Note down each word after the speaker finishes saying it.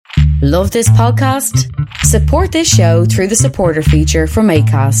Love this podcast? Support this show through the supporter feature from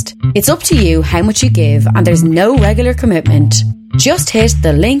Acast. It's up to you how much you give and there's no regular commitment. Just hit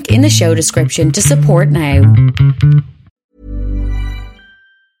the link in the show description to support now.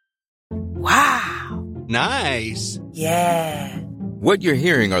 Wow. Nice. Yeah. What you're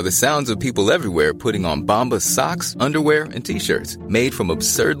hearing are the sounds of people everywhere putting on Bombas socks, underwear, and T-shirts made from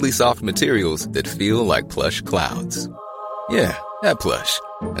absurdly soft materials that feel like plush clouds. Yeah, that plush.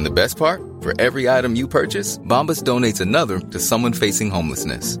 And the best part? For every item you purchase, Bombas donates another to someone facing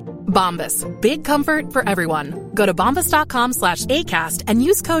homelessness. Bombas. Big comfort for everyone. Go to bombas.com/ACAST and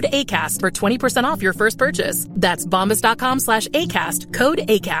use code ACAST for 20% off your first purchase. That's bombas.com/ACAST. Code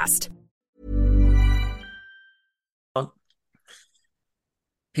ACAST.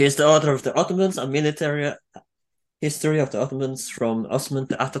 Here's the author of the Ottomans and military history of the Ottomans from Osman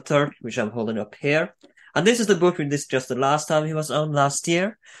to Ataturk, which I'm holding up here. And this is the book we discussed the last time he was on last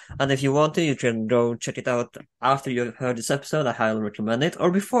year. And if you want to, you can go check it out after you heard this episode. I highly recommend it,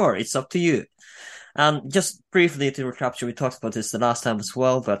 or before. It's up to you. And just briefly to recapture, we talked about this the last time as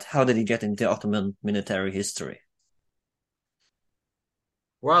well, but how did he get into Ottoman military history?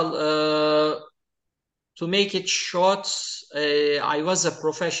 Well, to make it short, I was a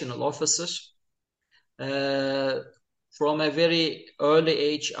professional officer. From a very early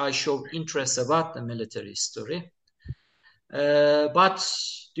age, I showed interest about the military history. But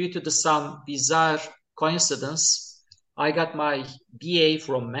due to some bizarre coincidence, I got my BA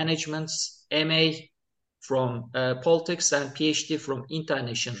from management, MA from politics, and PhD from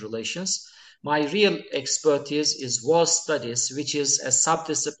international relations. My real expertise is war studies, which is a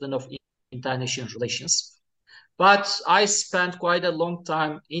subdiscipline of international relations. But I spent quite a long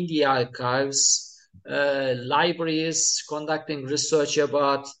time in the archives, libraries, conducting research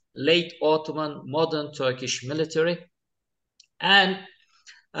about late Ottoman, modern Turkish military. And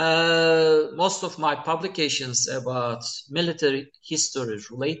most of my publications about military history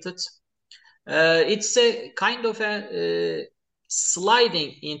related. It's a kind of a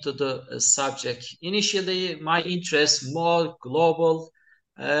sliding into the subject. Initially, my interest more global,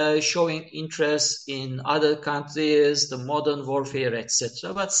 showing interest in other countries, the modern warfare,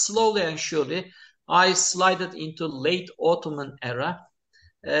 etc. But slowly and surely, I slided into late Ottoman era.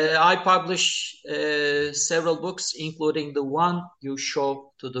 I published several books, including the one you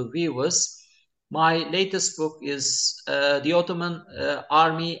show to the viewers. My latest book is The Ottoman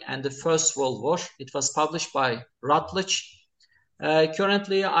Army and the First World War. It was published by Routledge.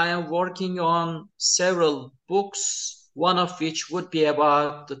 Currently, I am working on several books, one of which would be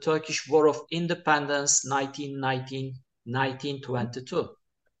about the Turkish War of Independence, 1919-1922.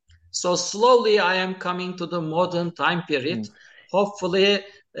 So slowly I am coming to the modern time period. Hopefully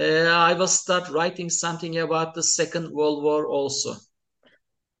I will start writing something about the Second World War also.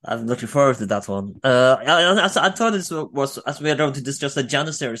 I'm looking forward to that one. I thought this was, as we are going to discuss the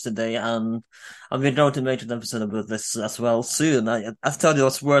Janissaries today, and we're going to make an episode about this as well soon. I thought it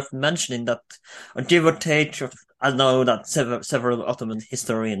was worth mentioning that, give or take, I know that several Ottoman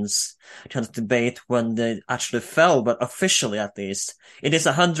historians tend to debate when they actually fell, but officially at least, it is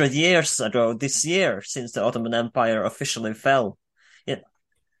 100 years ago this year since the Ottoman Empire officially fell. Yeah.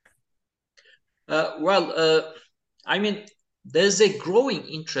 I mean, there's a growing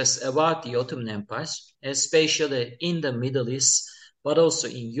interest about the Ottoman Empire, especially in the Middle East, but also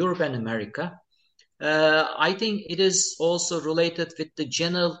in Europe and America. I think it is also related with the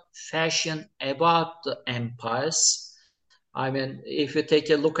general fashion about the empires. I mean, if you take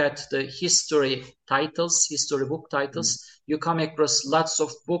a look at the history book titles, you come across lots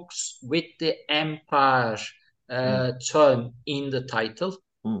of books with the empire term in the title.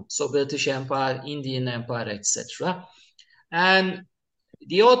 So British Empire, Indian Empire, etc. And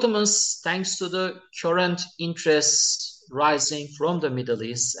the Ottomans, thanks to the current interests rising from the Middle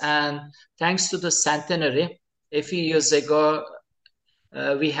East, and thanks to the centenary, a few years ago,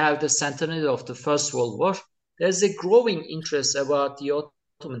 we have the centenary of the First World War. There's a growing interest about the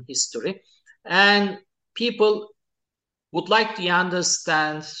Ottoman history, and people would like to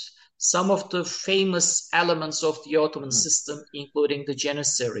understand some of the famous elements of the Ottoman system, including the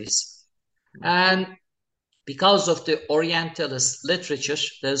Janissaries. And because of the Orientalist literature,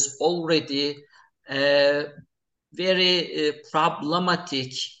 there's already a very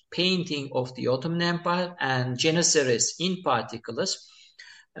problematic painting of the Ottoman Empire and Janissaries in particular.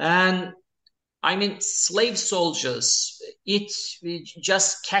 And I mean, slave soldiers, it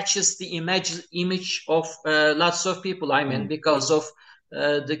just catches the image of lots of people, I mean, because of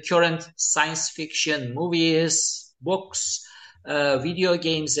the current science fiction movies, books, video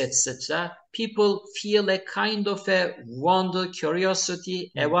games, etc., people feel a kind of a wonder,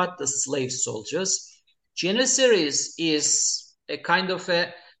 curiosity about the slave soldiers. Janissaries is a kind of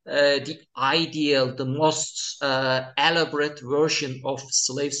the ideal, the most elaborate version of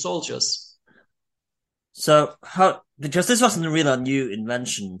slave soldiers. So because this wasn't really a new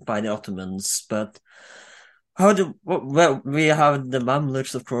invention by the Ottomans, but well, we have the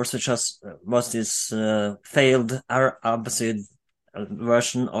Mamluks, of course, which was this failed Abbasid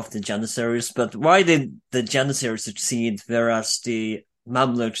version of the Janissaries. But why did the Janissaries succeed, whereas the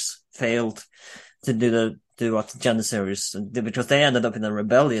Mamluks failed to do what the Janissaries did? Because they ended up in a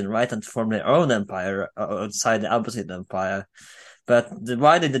rebellion, right, and formed their own empire outside the Abbasid Empire. But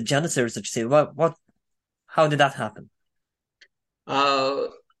why did the Janissaries succeed? How did that happen?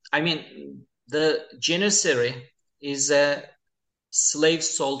 The Janissary is a slave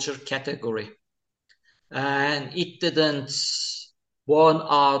soldier category, and it didn't born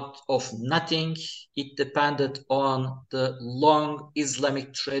out of nothing. It depended on the long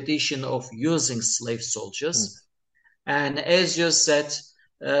Islamic tradition of using slave soldiers. And as you said,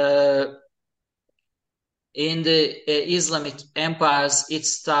 in the Islamic empires, it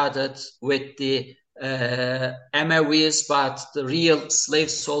started with the Amawids, but the real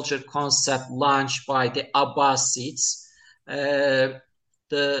slave soldier concept launched by the Abbasids,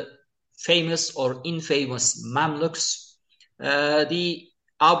 the famous or infamous Mamluks. The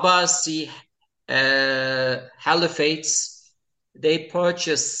Abbasi caliphates, they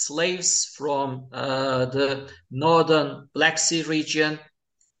purchased slaves from the northern Black Sea region,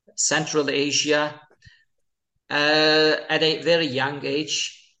 Central Asia, at a very young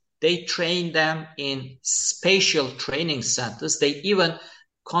age. They trained them in special training centers. They even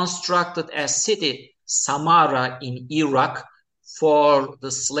constructed a city, Samarra, in Iraq for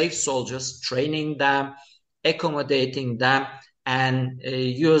the slave soldiers, training them, accommodating them, and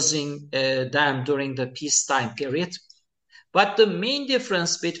using them during the peacetime period. But the main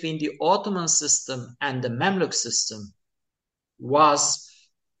difference between the Ottoman system and the Mamluk system was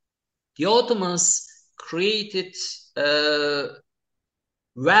the Ottomans created a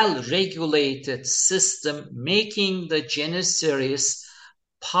well-regulated system, making the Janissaries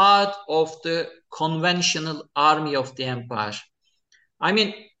part of the conventional army of the empire.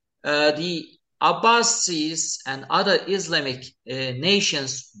 The Abbasids and other Islamic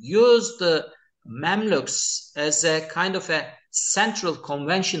nations used the Mamluks as a kind of a central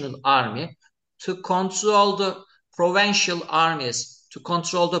conventional army to control the provincial armies, to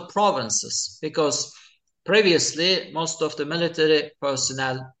control the provinces, because previously most of the military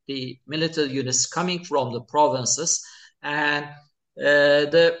personnel, the military units coming from the provinces, and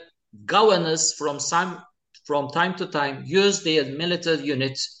the governors from time to time used their military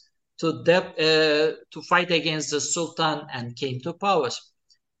units to fight against the Sultan and came to power.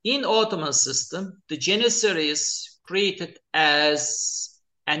 In Ottoman system, the Janissaries created as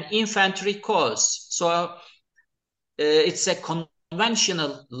an infantry corps. So it's a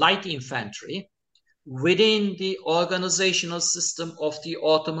conventional light infantry within the organizational system of the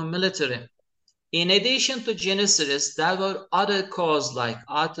Ottoman military. In addition to Janissaries, there were other corps like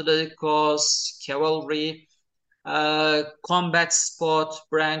artillery corps, cavalry, combat support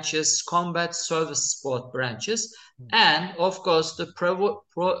branches, combat service support branches, and of course the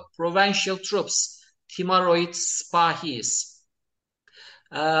provincial troops, Timurid Spahis.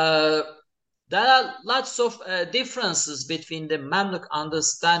 There are lots of differences between the Mamluk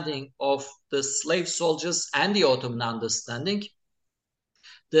understanding of the slave soldiers and the Ottoman understanding.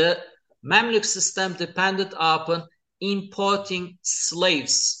 The Mamluk system depended upon importing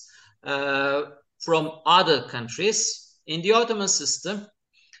slaves from other countries. In the Ottoman system,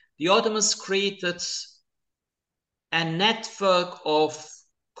 the Ottomans created a network of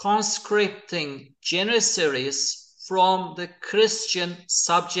conscripting Janissaries from the Christian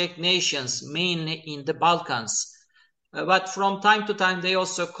subject nations, mainly in the Balkans. But from time to time, they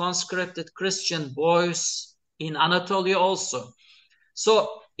also conscripted Christian boys in Anatolia also. So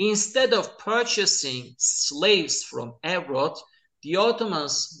instead of purchasing slaves from abroad, the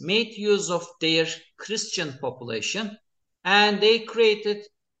Ottomans made use of their Christian population, and they created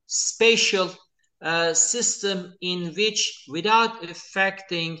special system in which, without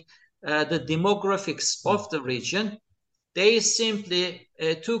affecting the demographics of the region, they simply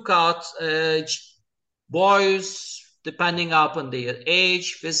took out boys depending upon their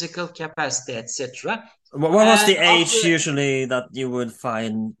age, physical capacity, etc. What was the age usually that you would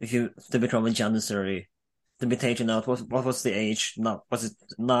find to become a Janissary? To be taken out, what was the age? Was it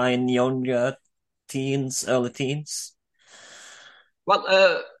 9, younger, teens, early teens?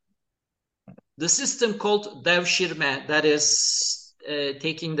 Well, the system called devshirme, that is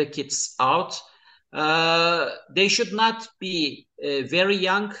taking the kids out. They should not be very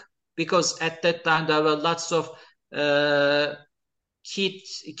young, because at that time there were lots of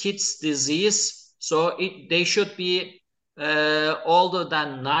kids disease. So they should be older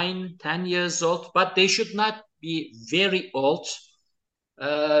than 9-10 years old, but they should not be very old,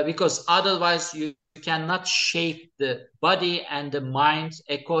 because otherwise you cannot shape the body and the mind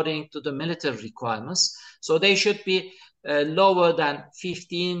according to the military requirements. So they should be lower than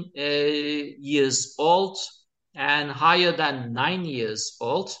 15 years old and higher than 9 years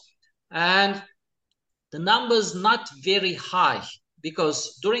old. And the numbers not very high,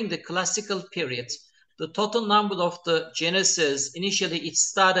 because during the classical period, the total number of the janissaries, initially it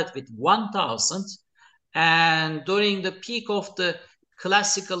started with 1,000, and during the peak of the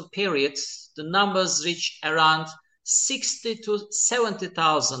classical period, the numbers reach around 60 to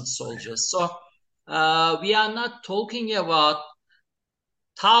 70,000 soldiers. So we are not talking about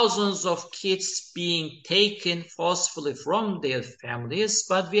thousands of kids being taken forcefully from their families,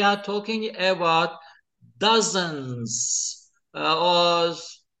 but we are talking about dozens or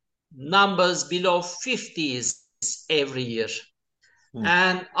numbers below 50s every year.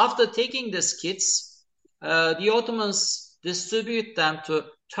 And after taking these kids, the Ottomans distribute them to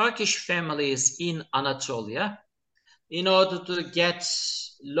Turkish families in Anatolia in order to get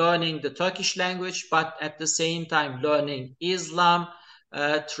learning the Turkish language, but at the same time learning Islam,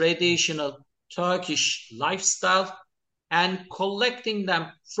 traditional Turkish lifestyle, and collecting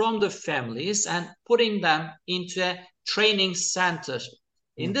them from the families and putting them into a training center.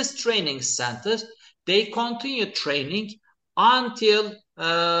 In this training center, they continue training until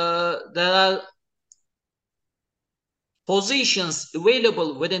there are positions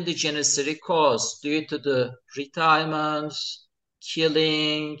available within the Janissary Corps due to the retirement,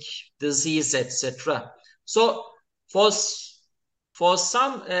 killing, disease, etc. So for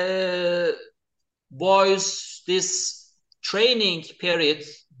some boys, this training period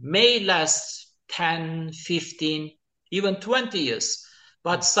may last 10, 15, even 20 years.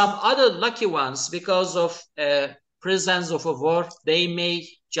 But some other lucky ones, because of presence of a war, they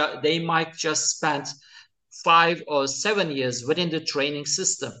might just spend 5 or 7 years within the training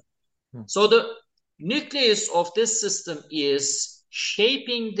system. So the nucleus of this system is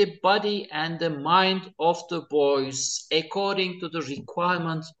shaping the body and the mind of the boys according to the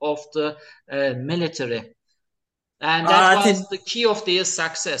requirements of the military. And that was the key of their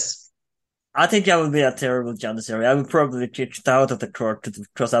success. I think I would be a terrible Janissary. I would probably be kicked out of the court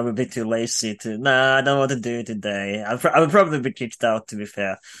because I would be too lazy to. Nah, I don't want to do it today. I would probably be kicked out, to be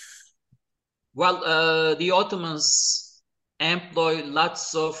fair. Well, the Ottomans employ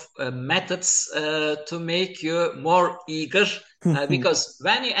lots of methods to make you more eager, because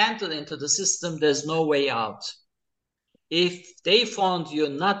when you enter into the system, there's no way out. If they found you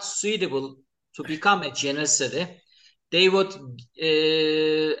not suitable to become a Janissary, they would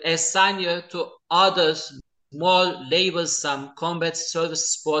assign you to others, more labor-some combat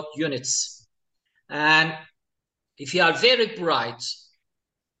service support units. And if you are very bright,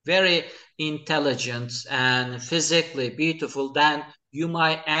 very intelligent, and physically beautiful, then you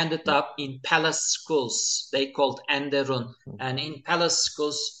might end up in palace schools. They called Enderun. And in palace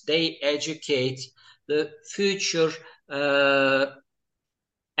schools, they educate the future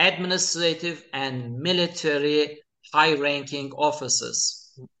administrative and military high-ranking officers.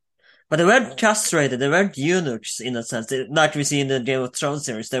 But they weren't castrated. They weren't eunuchs in a sense, like we see in the Game of Thrones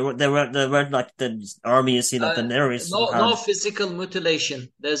series. They weren't like the army you see like the Daenerys. No physical mutilation.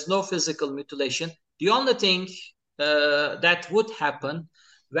 There's no physical mutilation. The only thing that would happen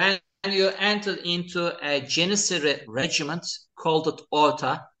when you enter into a Janissary regiment called it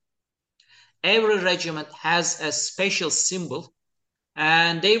Orta, every regiment has a special symbol,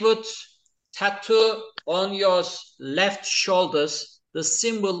 and they would tattoo on your left shoulders the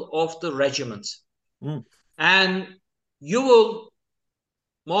symbol of the regiment. And you will,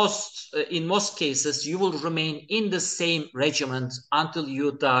 in most cases, you will remain in the same regiment until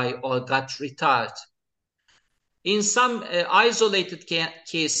you die or got retired. In some isolated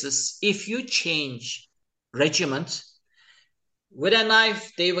cases, if you change regiment, with a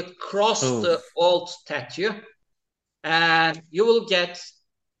knife, they would cross the old tattoo, and you will get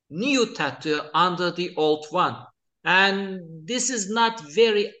new tattoo under the old one. And this is not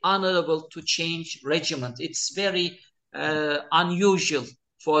very honorable to change regiment. It's very unusual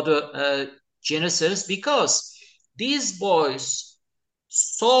for the Janissaries, because these boys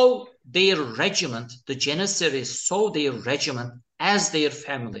saw their regiment, the Janissaries saw their regiment as their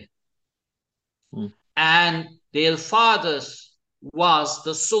family. And their fathers was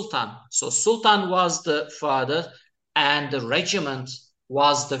the Sultan. So Sultan was the father and the regiment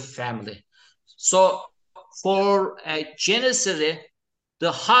was the family. So for a Janissary,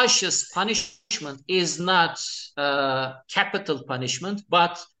 the harshest punishment is not capital punishment,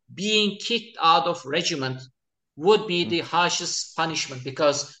 but being kicked out of regiment would be the harshest punishment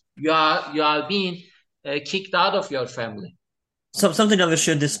because you are being kicked out of your family. Something that we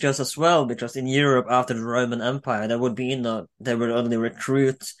should discuss as well, because in Europe after the Roman Empire, they would only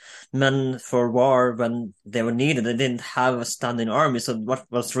recruit men for war when they were needed. They didn't have a standing army. So what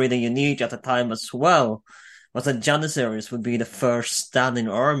was really unique at the time as well was that Janissaries would be the first standing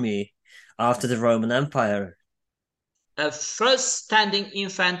army after the Roman Empire. A first standing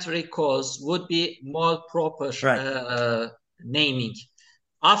infantry corps would be more proper naming.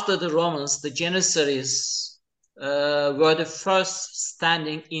 After the Romans, the Janissaries were the first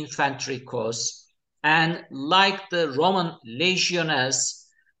standing infantry corps. And like the Roman legionaries,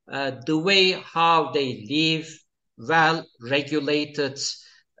 the way how they live, well-regulated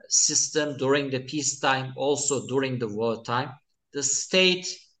system during the peacetime, also during the wartime, the state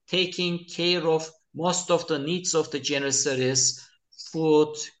taking care of most of the needs of the Janissaries,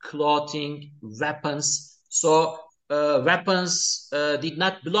 food, clothing, weapons. So weapons did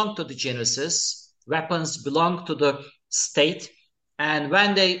not belong to the Janissaries. Weapons belonged to the state. And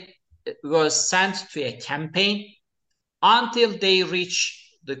when they were sent to a campaign, until they reach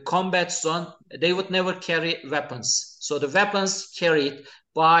the combat zone, they would never carry weapons. So the weapons carried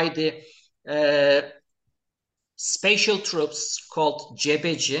by the special troops called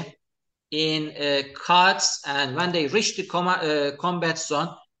cebeci in carts, and when they reach the combat zone,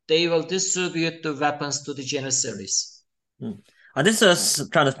 they will distribute the weapons to the Janissaries. And this is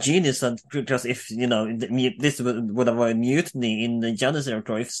kind of genius, and because if this would avoid mutiny in the Janissary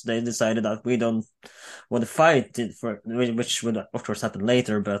Corps if they decided that we don't want to fight which would of course happen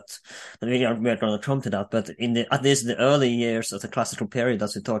later, but we are going to come to that. But at least the early years of the classical period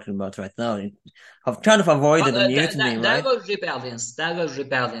that we're talking about right now, have kind of avoided a mutiny, right? There were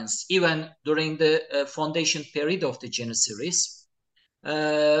rebellions even during the foundation period of the Janissaries.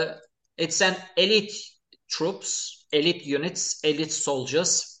 It's an elite troops. Elite units, elite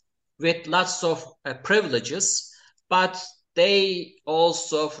soldiers with lots of privileges, but they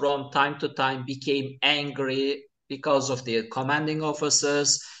also from time to time became angry because of their commanding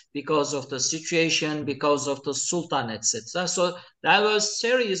officers, because of the situation, because of the Sultan, etc. So there were a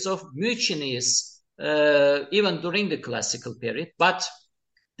series of mutinies even during the classical period, but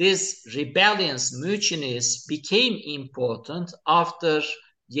these rebellions, mutinies became important after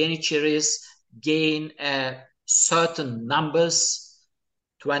Janissaries gained certain numbers,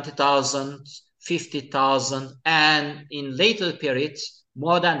 20,000, 50,000, and in later periods,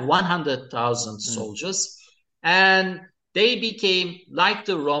 more than 100,000 soldiers. And they became, like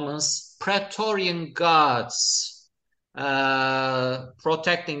the Romans, Praetorian guards,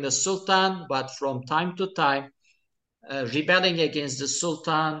 protecting the Sultan, but from time to time, rebelling against the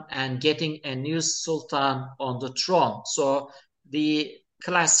Sultan and getting a new Sultan on the throne. So the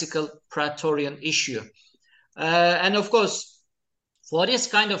classical Praetorian issue. And of course, for this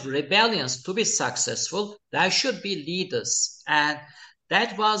kind of rebellions to be successful, there should be leaders. And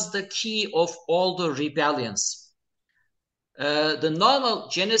that was the key of all the rebellions. The normal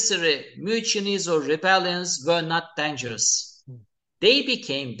Janissary mutinies or rebellions were not dangerous. They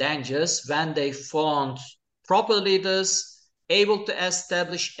became dangerous when they found proper leaders able to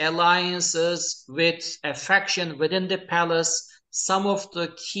establish alliances with a faction within the palace, some of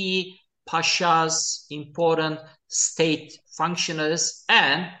the key pashas, important state functionaries,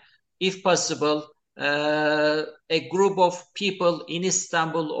 and, if possible, a group of people in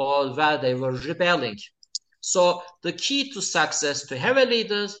Istanbul or where they were rebelling. So the key to success, to have a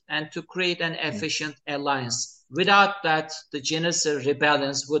leader and to create an efficient alliance. Without that, the Janissary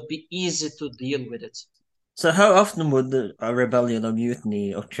rebellions would be easy to deal with it. So how often would a rebellion or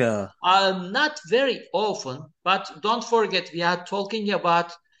mutiny occur? Not very often, but don't forget we are talking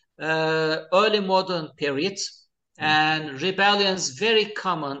about early modern periods, and rebellions very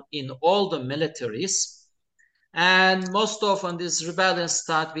common in all the militaries. And most often these rebellions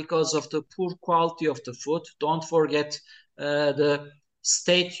start because of the poor quality of the food. Don't forget the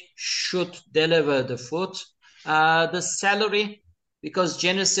state should deliver the food. The salary, because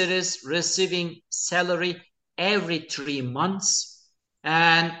Janissaries receiving salary every 3 months.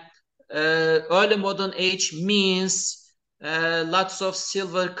 And early modern age means lots of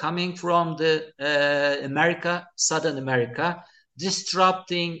silver coming from the Southern America,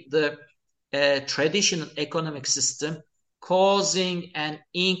 disrupting the traditional economic system, causing an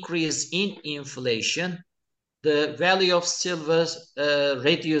increase in inflation. the value of silver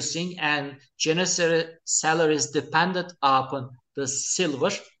reducing, and Janissary salaries depended upon the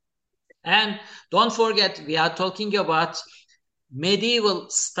silver. And don't forget, we are talking about medieval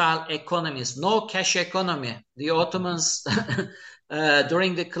style economies, no cash economy. The Ottomans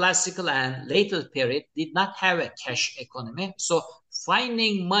during the classical and later period did not have a cash economy. So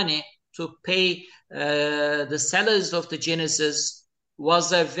finding money to pay the salaries of the Janissaries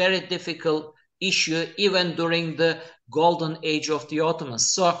was a very difficult issue even during the golden age of the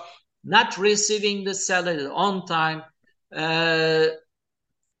Ottomans. So not receiving the salary on time,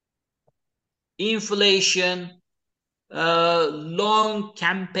 inflation, long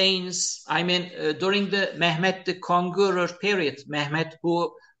campaigns. I mean, during the Mehmet the Conqueror period, Mehmet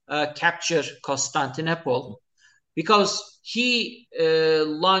who captured Constantinople, because he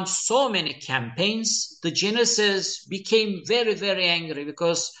launched so many campaigns, the Janissaries became very, very angry,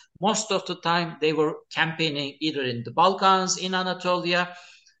 because most of the time they were campaigning either in the Balkans, in Anatolia,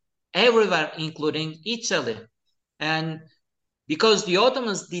 everywhere, including Italy. And because the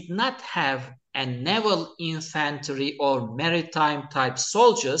Ottomans did not have a naval infantry or maritime type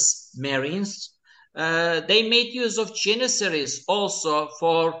soldiers, marines, they made use of Janissaries also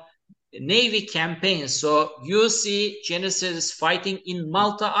for navy campaigns. So you see Janissaries fighting in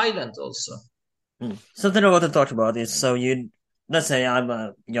Malta Island also. Something I want to talk about is, so let's say I'm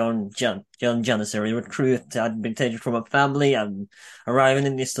a young Janissary recruit. I've been taken from a family. I'm arriving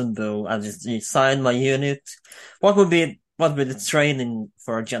in Istanbul. I just signed my unit. What would be the training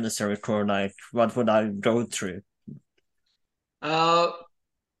for a Janissary corps like? What would I go through? After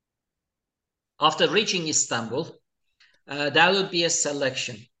reaching Istanbul, there would be a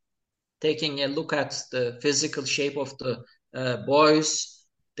selection, taking a look at the physical shape of the boys,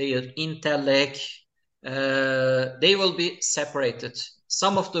 their intellect. They will be separated.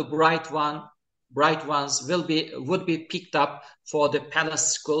 Some of the bright ones would be picked up for the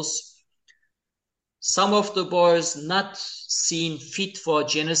palace schools. Some of the boys not seen fit for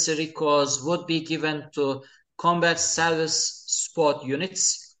Janissary corps would be given to combat service sport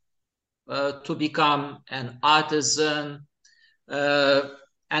units to become an artisan.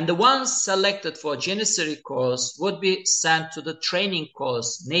 And the ones selected for Janissary corps would be sent to the training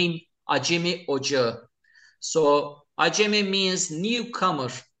course named Acemi Ocağı. So Acemi means newcomer.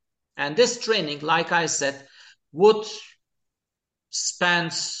 And this training, like I said, would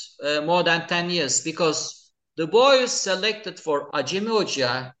spend more than 10 years, because the boys selected for Acemi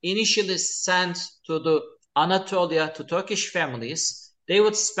Ocağı initially sent to the Anatolia to Turkish families. They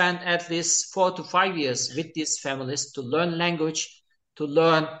would spend at least 4 to 5 years with these families to learn language, to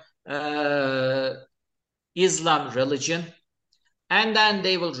learn Islam religion, and then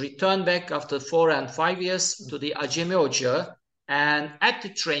they will return back after 4 and 5 years to the Acemi Ocağı, and at the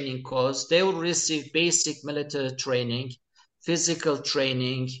training course they will receive basic military training, physical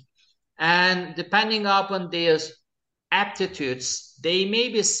training, and depending upon their aptitudes, they may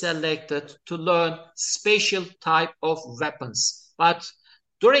be selected to learn special type of weapons. But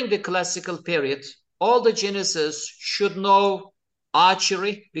during the classical period, all the Janissaries should know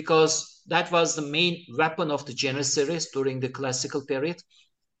archery, because that was the main weapon of the Janissaries during the classical period,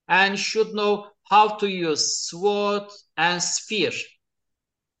 and should know how to use sword and spear.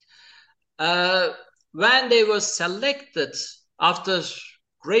 When they were selected after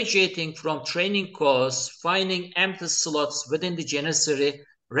graduating from training course, finding empty slots within the Janissary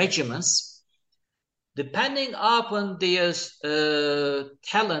regiments, depending upon their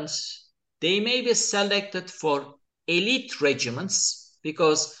talents, they may be selected for elite regiments,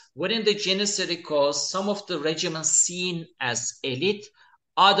 because within the Janissary course, some of the regiments seen as elite,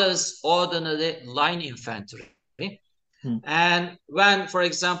 others ordinary line infantry. And when, for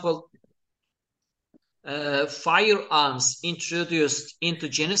example, firearms introduced into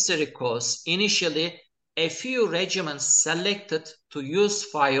Janissary course, initially a few regiments selected to use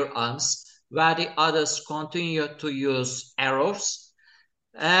firearms, where the others continued to use arrows.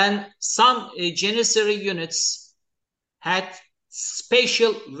 And some Janissary units had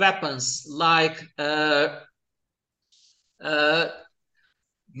special weapons, like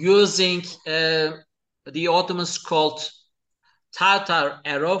using the Ottomans called Tartar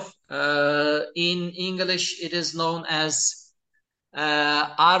arrow. In English, it is known as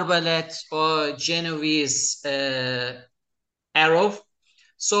arbalete or Genoese arrow.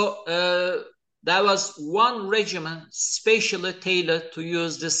 So there was one regiment specially tailored to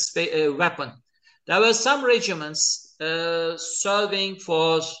use this weapon. There were some regiments serving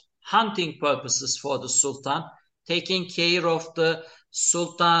for hunting purposes for the Sultan, taking care of the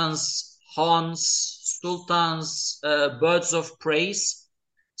Sultan's horns, Sultan's birds of prey.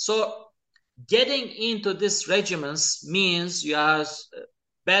 So getting into these regiments means you are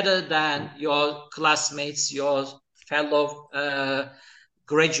better than your classmates, your fellow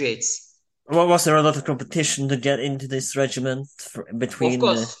graduates. Was there a lot of competition to get into this regiment between? Of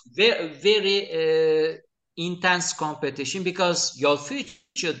course, very intense competition because your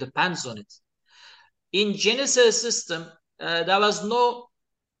future depends on it. In Janissary system, there was no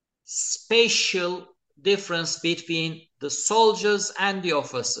spatial difference between the soldiers and the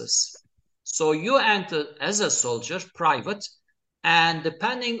officers. So you enter as a soldier, private, and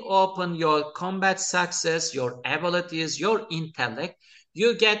depending upon your combat success, your abilities, your intellect,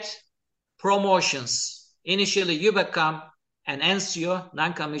 you get promotions. Initially, you become an NCO,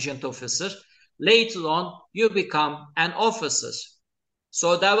 non-commissioned officer. Later on, you become an officer.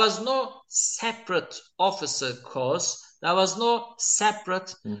 So there was no separate officer course. There was no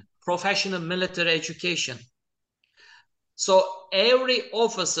separate professional military education. So every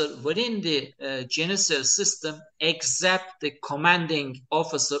officer within the Janissary system, except the commanding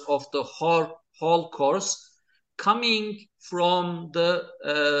officer of the whole course, coming from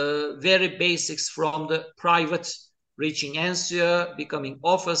the very basics, from the private, reaching NCO, becoming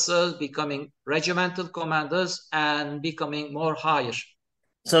officers, becoming regimental commanders, and becoming more higher.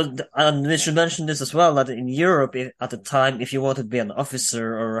 So, and we should mention this as well, that in Europe, at the time, if you wanted to be an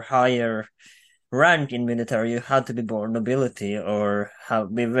officer or higher rank in military, you had to be born nobility or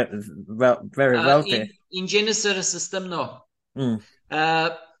be very wealthy. In Janissary system, no.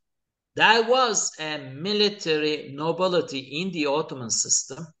 There was a military nobility in the Ottoman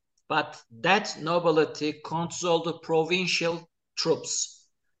system, but that nobility controlled the provincial troops,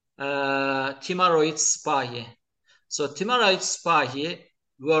 Timurid Sipahi. So Timurid Sipahi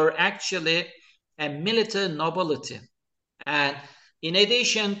were actually a military nobility. And in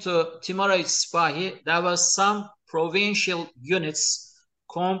addition to Timurid Sipahi, there were some provincial units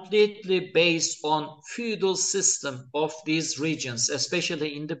completely based on feudal system of these regions,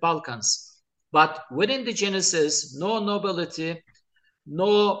 especially in the Balkans. But within the Janissaries, no nobility,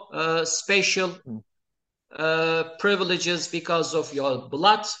 no special privileges because of your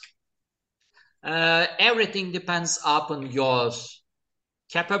blood. Everything depends upon your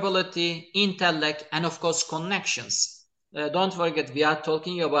capability, intellect, and of course connections. Don't forget, we are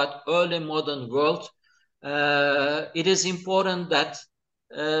talking about early modern world. It is important that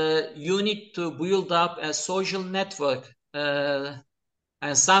you need to build up a social network, and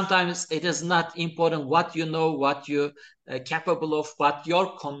sometimes it is not important what you know, what you're capable of, but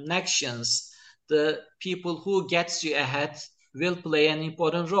your connections, the people who gets you ahead, will play an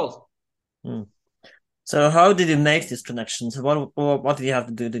important role. So how did you make these connections? What did you have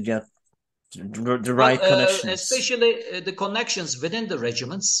to do to get the right connections? Especially the connections within the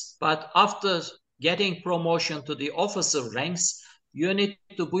regiments. But after getting promotion to the officer ranks, you need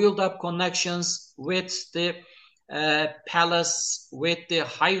to build up connections with the palace, with the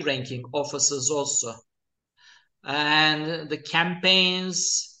high-ranking officers also. And the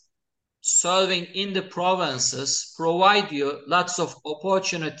campaigns serving in the provinces provide you lots of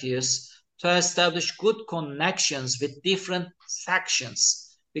opportunities to establish good connections with different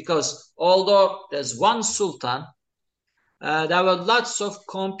factions. Because although there's one sultan, there were lots of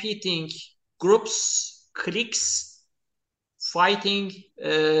competing groups, cliques, fighting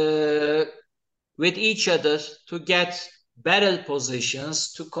with each other to get better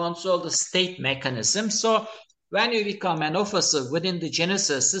positions, to control the state mechanism. So when you become an officer within the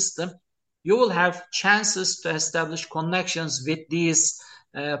Janissary system, you will have chances to establish connections with these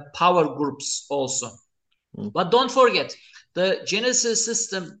power groups also. But don't forget, the Janissary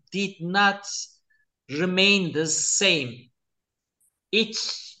system did not remain the same. It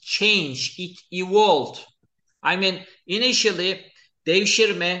changed, it evolved. I mean, initially,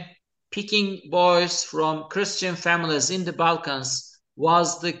 Devshirme, picking boys from Christian families in the Balkans,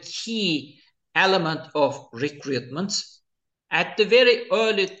 was the key element of recruitment. At the very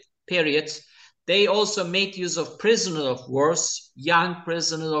early period, they also made use of prisoners of wars, young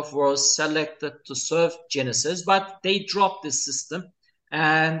prisoners of wars selected to serve Janissaries, but they dropped this system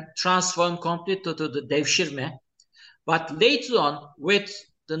and transformed completely to the Devshirme. But later on, with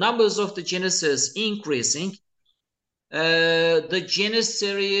the numbers of the Janissaries increasing, the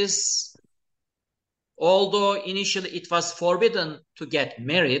Janissaries, although initially it was forbidden to get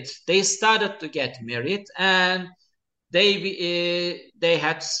married, they started to get married, and they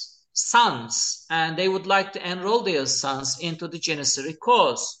had sons, and they would like to enroll their sons into the Janissary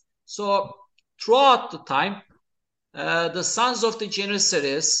cause. So throughout the time, the sons of the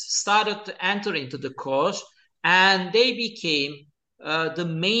Janissaries started to enter into the cause, and they became the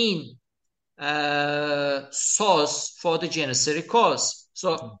main source for the Janissary cause.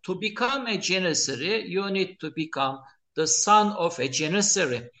 So to become a janissary, you need to become the son of a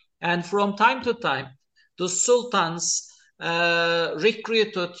janissary. And from time to time, the sultans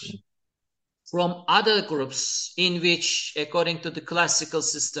recruited from other groups in which, according to the classical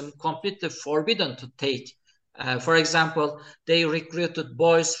system, completely forbidden to take. For example, they recruited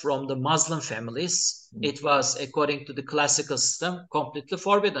boys from the Muslim families. It was, according to the classical system, completely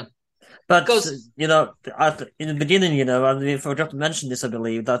forbidden. But, Because, in the beginning, and we forgot to mention this, I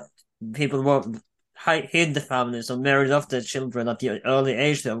believe, that people hid the families or married off their children at the early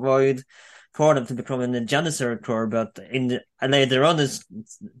age to avoid for them to become in the Janissary Corps. But later on, they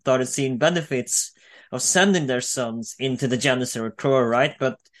started seeing benefits of sending their sons into the Janissary Corps, right?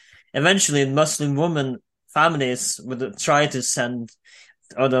 But eventually, Muslim women families would try to send,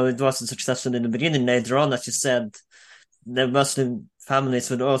 although it wasn't successful in the beginning, later on, as you said, the Muslim families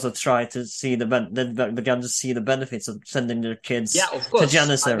would also try to see began to see the benefits of sending their kids to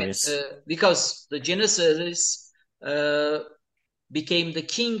Janissaries. Because the Janissaries became the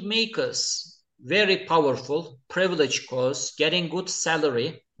kingmakers, very powerful, privileged cause, getting good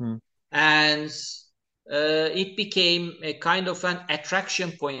salary, and it became a kind of an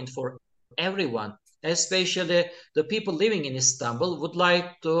attraction point for everyone, especially the people living in Istanbul would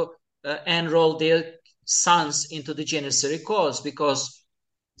like to enroll their sons into the Janissary cause, because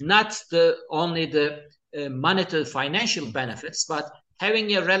not only the monetary financial benefits, but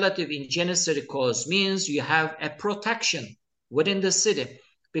having a relative in Janissary cause means you have a protection within the city.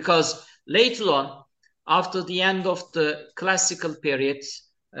 Because later on, after the end of the classical period,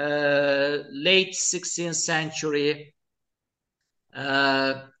 late 16th century,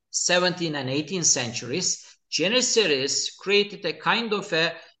 17th and 18th centuries, Janissaries created a kind of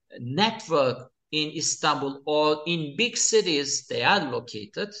a network in Istanbul, or in big cities they are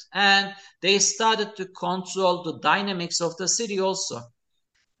located, and they started to control the dynamics of the city also.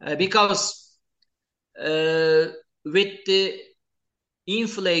 Because with the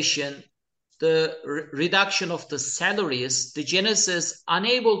inflation, the reduction of the salaries, the Janissaries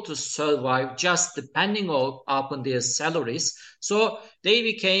unable to survive just depending upon their salaries. So they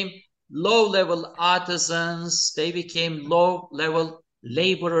became low-level artisans, they became low-level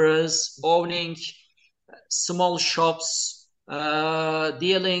laborers, owning small shops,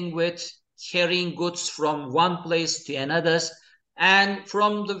 dealing with carrying goods from one place to another. And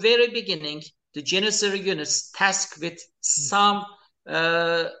from the very beginning, the Janissary units tasked with some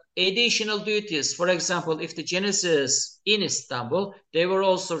additional duties. For example, if the Janissaries in Istanbul, they were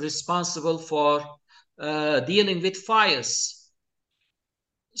also responsible for dealing with fires.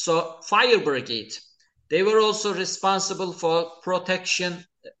 So fire brigade. They were also responsible for protection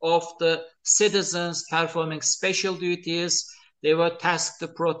of the citizens, performing special duties. They were tasked to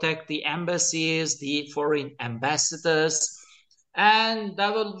protect the embassies, the foreign ambassadors, and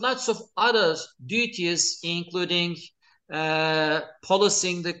there were lots of other duties, including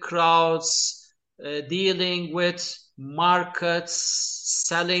policing the crowds, dealing with markets,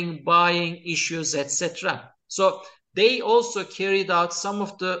 selling, buying issues, etc. So they also carried out some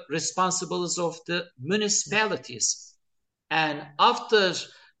of the responsibilities of the municipalities. And after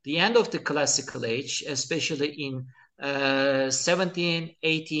the end of the classical age, especially in 17th,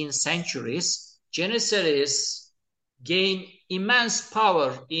 18th centuries, Janissaries gained immense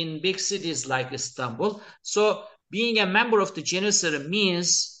power in big cities like Istanbul. So being a member of the Janissary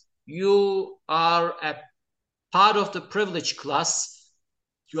means you are a part of the privileged class.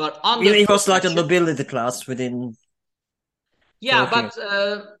 You are under. It was like a nobility class within. Yeah, but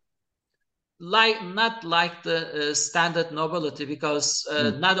not like the standard nobility, because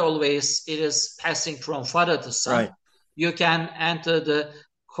not always it is passing from father to son. Right. You can enter the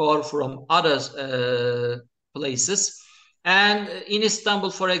corps from other places. And in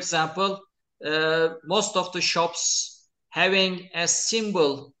Istanbul, for example, most of the shops having a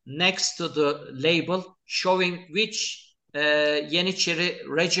symbol next to the label showing which Yeniçeri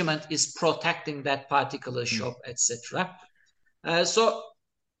regiment is protecting that particular shop, etc. So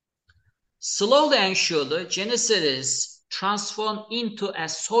slowly and surely, Janissaries transform into a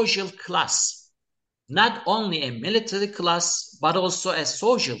social class, not only a military class, but also a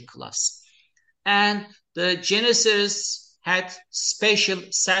social class. And the Janissaries had special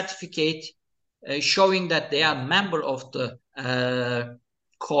certificate showing that they are member of the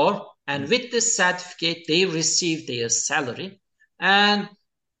corps, and with this certificate they received their salary. And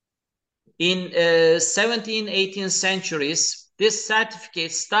in 17th, 18th centuries, this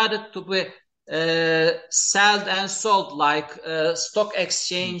certificate started to be sold and sold like stock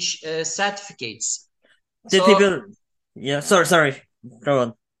exchange certificates. Did people? Yeah, sorry, go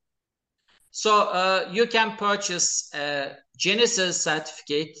on. So you can purchase a Janissary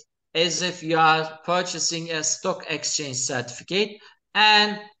certificate as if you are purchasing a stock exchange certificate,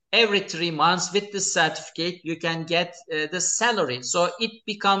 and every 3 months with this certificate you can get the salary. So it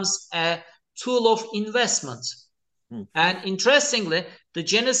becomes a tool of investment. And interestingly, the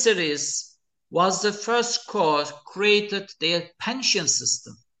Janissaries was the first corps created their pension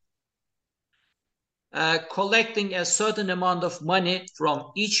system. Collecting a certain amount of money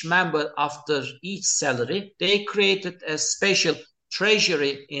from each member after each salary, they created a special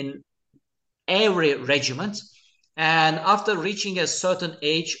treasury in every regiment. And after reaching a certain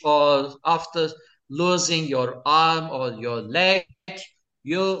age, or after losing your arm or your leg,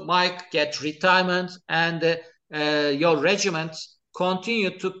 you might get retirement, and your regiment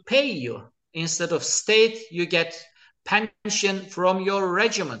continue to pay you. Instead of state, you get pension from your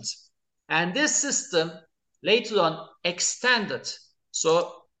regiment. And this system later on extended.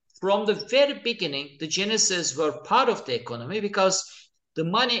 So from the very beginning, the Janissaries were part of the economy because the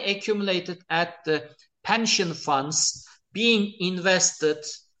money accumulated at the pension funds being invested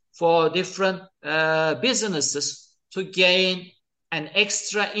for different businesses to gain an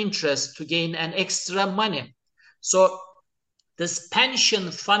extra interest, to gain an extra money. So this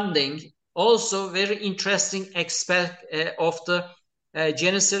pension funding also very interesting aspect of the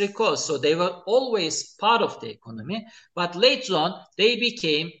Janissary corps. So they were always part of the economy, but later on they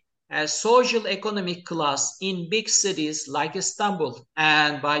became a social economic class in big cities like Istanbul.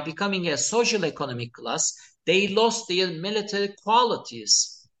 And by becoming a social economic class, they lost their military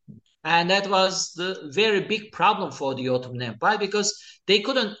qualities. And that was the very big problem for the Ottoman Empire, because they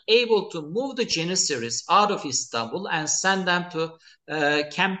couldn't able to move the Janissaries out of Istanbul and send them to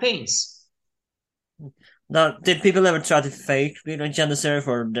campaigns. Now, did people ever try to fake being a Janissary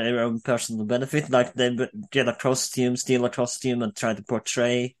for their own personal benefit? Like they get a costume, steal a costume, and try to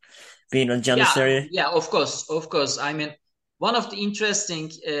portray being a Janissary? Yeah, of course. I mean, one of the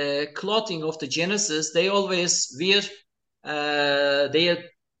interesting clothing of the Janissaries, they always wear their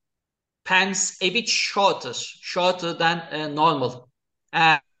pants a bit shorter than normal.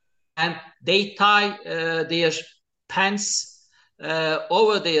 And they tie their pants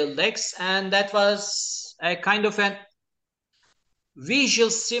over their legs, and that was a kind of a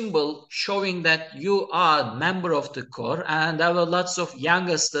visual symbol showing that you are a member of the corps. And there were lots of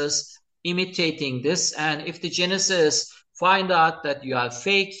youngsters imitating this. And if the Janissaries find out that you are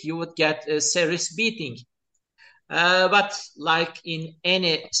fake, you would get a serious beating. But like in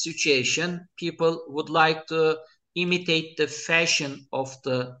any situation, people would like to imitate the fashion of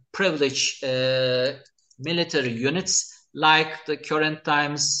the privileged military units, like the current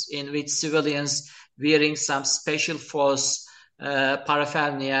times in which civilians wearing some special force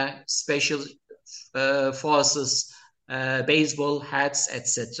paraphernalia, special forces, baseball hats,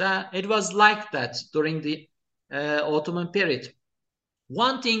 etc. It was like that during the Ottoman period.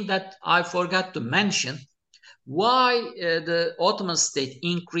 One thing that I forgot to mention, why the Ottoman state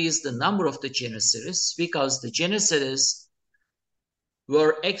increased the number of the Janissaries, because the Janissaries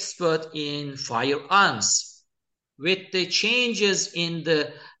were expert in firearms. With the changes in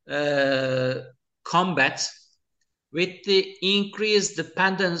the combat, with the increased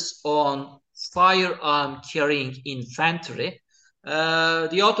dependence on firearm carrying infantry,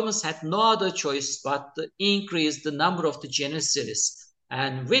 the Ottomans had no other choice but to increase the number of the Janissaries.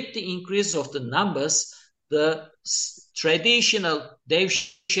 And with the increase of the numbers, the traditional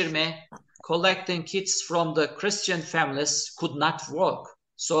devshirme, collecting kids from the Christian families, could not work.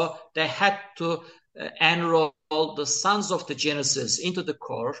 So they had to enroll the sons of the Janissaries into the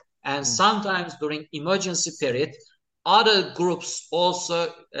corps. And sometimes during emergency period, other groups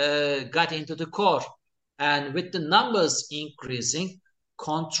also got into the corps. And with the numbers increasing,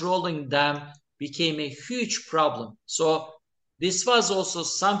 controlling them became a huge problem. So this was also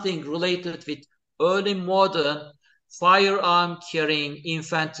something related with early modern firearm carrying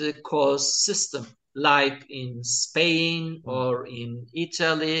infantry corps system, like in Spain or in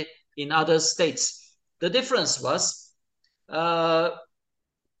Italy, in other states. The difference was, for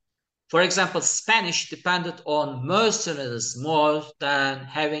example, Spanish depended on mercenaries more than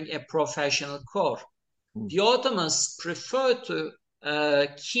having a professional corps. The Ottomans preferred to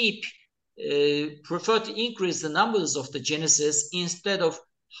increase the numbers of the Janissaries instead of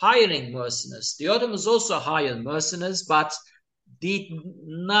hiring mercenaries. The Ottomans also hired mercenaries, but did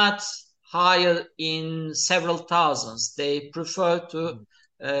not hire in several thousands. They preferred to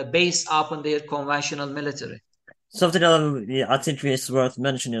base upon their conventional military. Something that I think is worth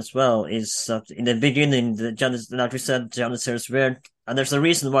mentioning as well is that in the beginning, like we said, Janissaries weren't, and there's a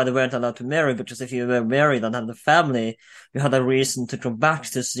reason why they weren't allowed to marry, because if you were married and had a family, you had a reason to come back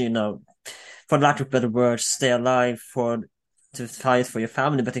to, for lack of better words, stay alive to fight for your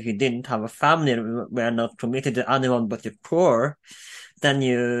family. But if you didn't have a family, were not committed to anyone but your core, then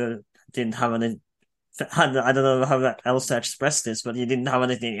you didn't have any. I don't know how else to express this, but you didn't have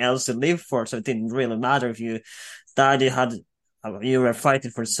anything else to live for, so it didn't really matter if you died. You were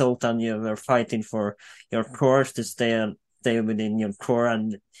fighting for Sultan, you were fighting for your core to stay within your core,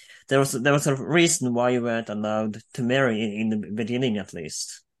 and there was a reason why you weren't allowed to marry in the beginning, at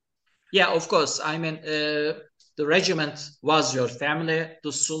least. Yeah, of course. I mean, the regiment was your family,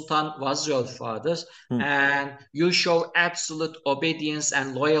 the Sultan was your father, and you show absolute obedience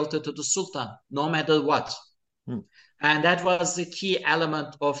and loyalty to the Sultan, no matter what. And that was the key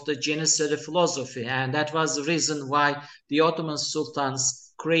element of the Janissary philosophy, and that was the reason why the Ottoman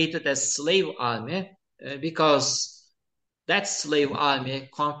sultans created a slave army, because that slave army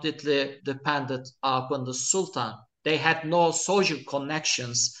completely depended upon the Sultan. They had no social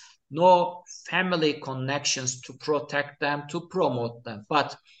connections, no family connections to protect them, to promote them.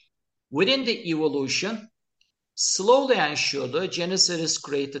 But within the evolution, slowly and surely, Janissaries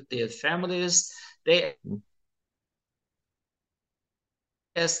created their families. They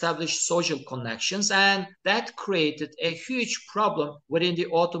established social connections, and that created a huge problem within the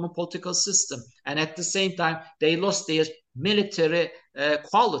Ottoman political system. And at the same time, they lost their military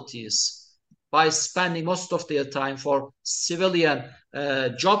qualities by spending most of their time for civilian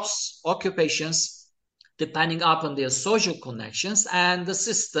jobs, occupations, depending upon their social connections, and the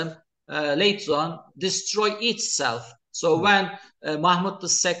system later on destroyed itself. So when Mahmud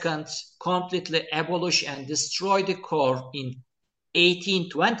II completely abolished and destroyed the core in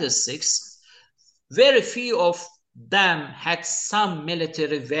 1826, very few of them had some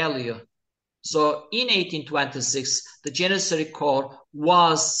military value. So in 1826, the Janissary Corps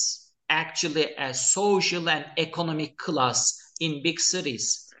was actually a social and economic class in big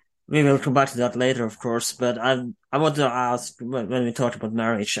cities. We will come back to that later, of course, but I want to ask, when we talked about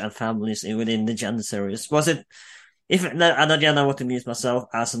marriage and families within the Janissaries, was it, and again, I want to use myself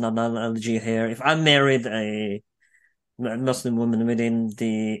as an analogy here, if I married a Muslim woman within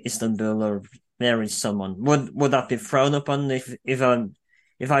the Istanbul or married someone, would that be frowned upon if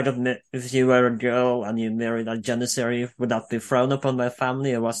you were a girl and you married a Janissary, would that be frowned upon by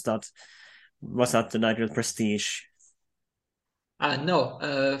family, or was that like a prestige? No.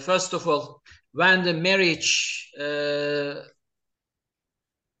 First of all, when the marriage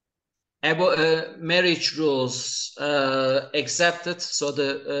rules accepted, so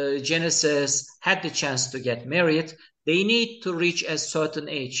the Janissaries had the chance to get married, they need to reach a certain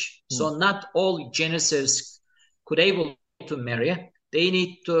age. So not all Janissaries could able to marry. They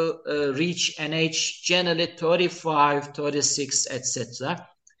need to reach an age, generally 35, 36, etc.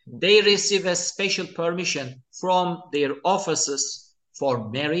 They receive a special permission from their officers for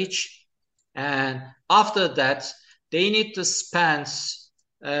marriage. And after that, they need to spend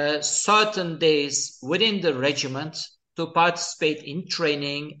certain days within the regiment to participate in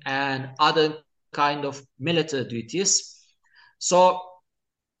training and other kind of military duties. So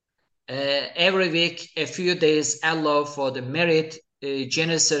every week, a few days allow for the married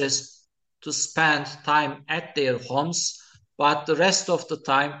Janissaries to spend time at their homes, but the rest of the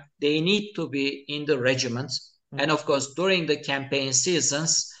time they need to be in the regiment. And of course, during the campaign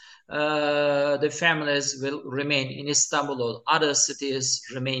seasons, the families will remain in Istanbul or other cities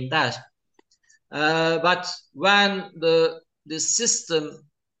remain there. But when the system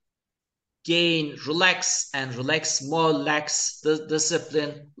gain relax more lax the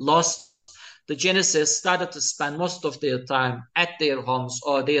discipline, lost, the Janissaries started to spend most of their time at their homes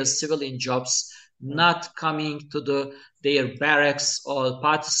or their civilian jobs, not coming to their barracks or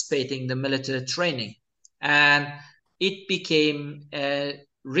participating in the military training. And it became a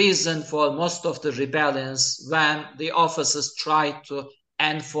reason for most of the rebellions when the officers tried to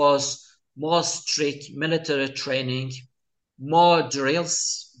enforce more strict military training, more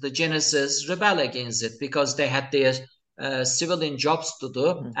drills. The Janissaries rebel against it because they had their civilian jobs to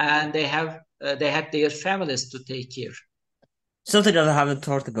do, and they had their families to take care. Something that I haven't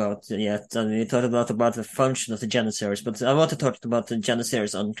talked about yet, and we talked about the function of the Janissaries, but I want to talk about the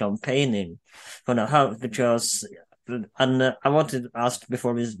Janissaries on campaigning for now, because I want to ask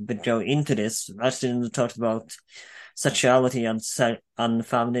before we go into this, actually we talked about sexuality and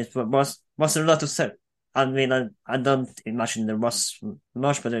families, but was there a lot of I mean, I don't imagine there was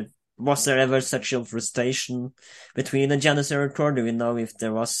much, but was there ever sexual frustration between the Janissary Corps? Do we know if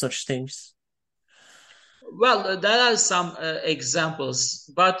there was such things? Well, there are some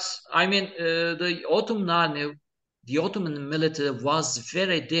examples, but I mean, the Ottoman army, the Ottoman military was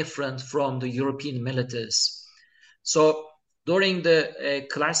very different from the European militaries. So during the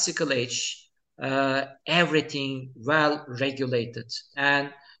classical age, everything well regulated.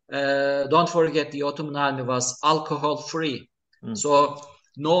 And don't forget, the Ottoman army was alcohol free. So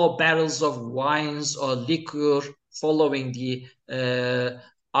no barrels of wines or liquor following the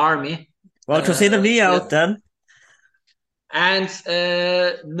army. Well, consider me out then. And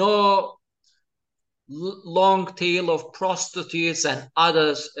no long tail of prostitutes and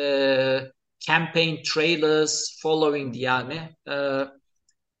other campaign trailers following the army.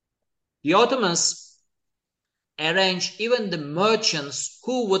 The Ottomans arranged even the merchants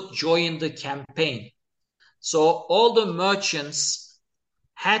who would join the campaign. So all the merchants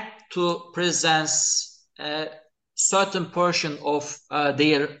had to present a certain portion of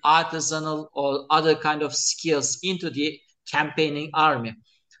their artisanal or other kind of skills into the campaigning army.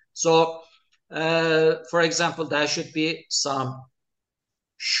 So, for example, there should be some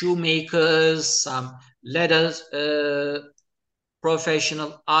shoemakers, some leather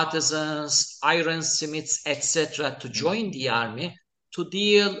professional artisans, ironsmiths, etc., to join the army to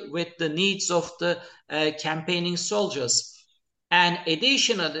deal with the needs of the campaigning soldiers. And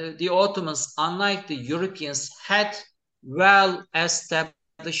additionally, the Ottomans, unlike the Europeans, had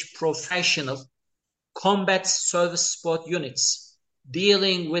well-established professional combat service support units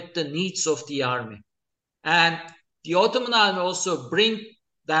dealing with the needs of the army. And the Ottoman army also bring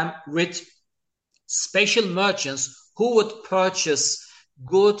them with special merchants who would purchase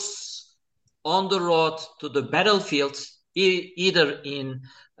goods on the road to the battlefield, either in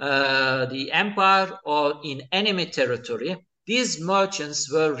the empire or in enemy territory. These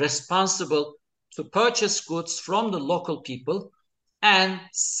merchants were responsible to purchase goods from the local people and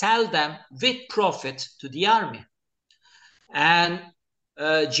sell them with profit to the army. And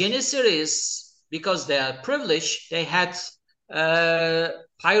Janissaries, because they are privileged, they had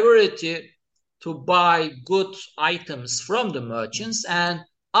priority to buy good items from the merchants, and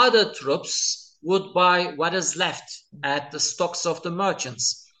other troops would buy what is left at the stocks of the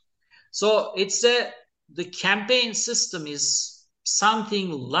merchants. So the campaign system is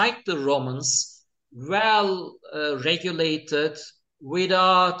something like the Romans, well regulated,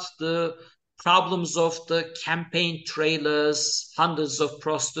 without the problems of the campaign trailers, hundreds of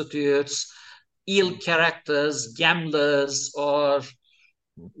prostitutes, ill characters, gamblers, or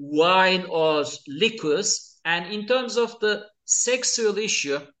wine or liquors. And in terms of the sexual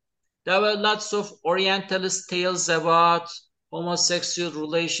issue, there were lots of Orientalist tales about homosexual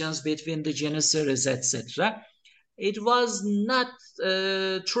relations between the Janissaries, etc. It was not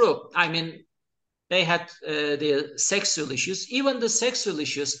true. I mean, they had their sexual issues, even the sexual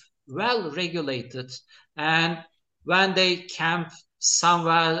issues, well regulated. And when they camped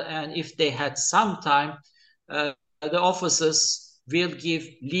somewhere, and if they had some time, the officers will give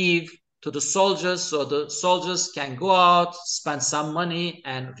leave to the soldiers, so the soldiers can go out, spend some money,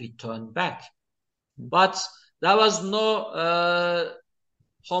 and return back. But there was no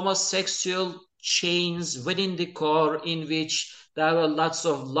homosexual chains within the corps in which there were lots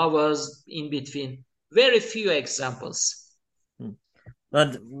of lovers in between. Very few examples.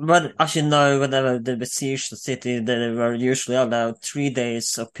 But actually, no, whenever they besieged the city, they were usually allowed 3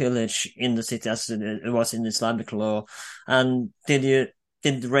 days of pillage in the city, as it was in Islamic law. And did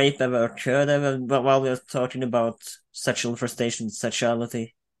rape ever occur there while we were talking about sexual frustration,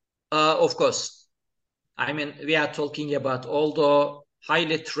 sexuality? Of course. I mean, we are talking about, although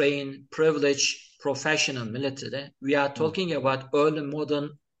highly trained, privileged, professional military, we are talking about early modern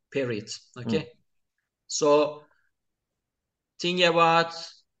period, okay? So think about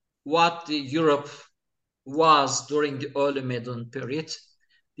what the Europe was during the early modern period.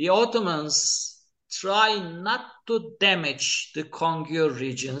 The Ottomans try not to damage the conquered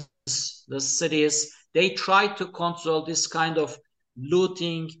regions, the cities. They try to control this kind of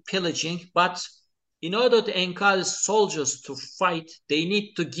looting, pillaging, but in order to encourage soldiers to fight, they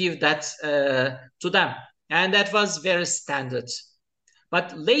need to give that to them. And that was very standard.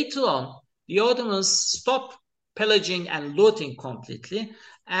 But later on, the Ottomans stopped pillaging and looting completely,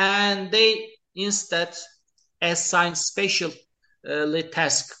 and they instead assigned special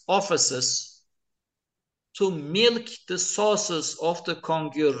task officers to milk the sources of the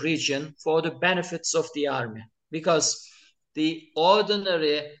conquered region for the benefits of the army. Because the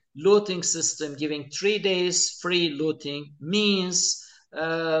ordinary looting system giving 3 days free looting means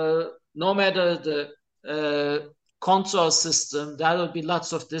no matter the control system, there will be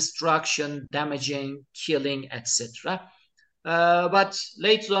lots of destruction, damaging, killing, etc. But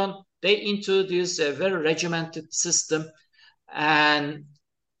later on, they introduced a very regimented system and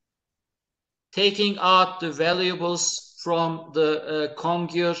taking out the valuables from the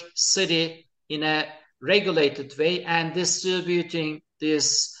conquered city in a regulated way and distributing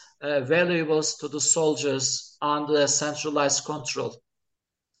this valuables to the soldiers under centralized control.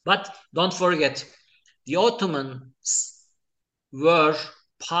 But don't forget, the Ottomans were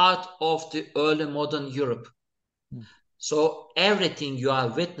part of the early modern Europe. So everything you are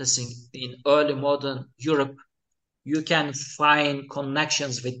witnessing in early modern Europe, you can find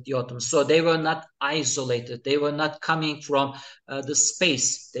connections with the Ottomans. So they were not isolated. They were not coming from the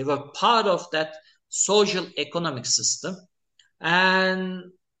space. They were part of that social economic system.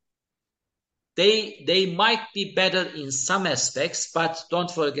 And they might be better in some aspects, but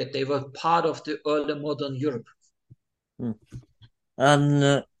don't forget, they were part of the early modern Europe.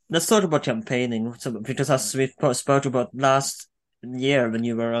 And let's talk about campaigning. So, because as we spoke about last year when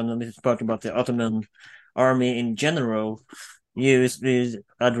you were on, we spoke about the Ottoman army in general. We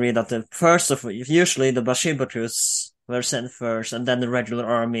agree that usually the Bashir were sent first, and then the regular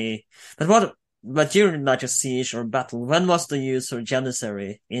army. But during like a siege or battle, when was the use of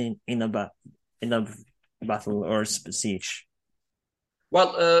janissary in a battle or siege?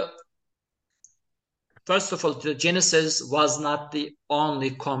 Well, first of all, the janissaries was not the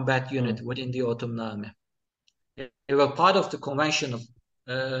only combat unit within the Ottoman army. They were part of the conventional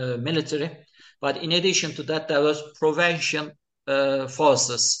military, but in addition to that, there was provincial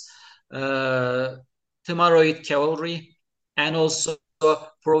forces, Timurid cavalry, and also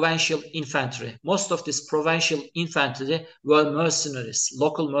provincial infantry. Most of this provincial infantry were mercenaries,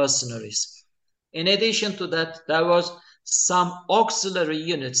 local mercenaries. In addition to that, there was some auxiliary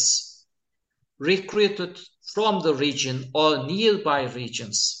units recruited from the region or nearby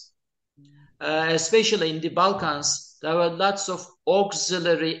regions. Especially in the Balkans, there were lots of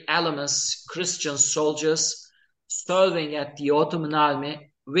auxiliary elements, Christian soldiers, serving at the Ottoman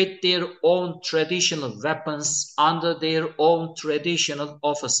army with their own traditional weapons under their own traditional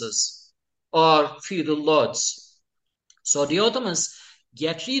officers or feudal lords. So the Ottomans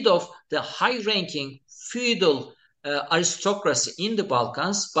get rid of the high-ranking feudal aristocracy in the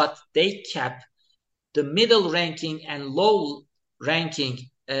Balkans, but they kept the middle-ranking and low-ranking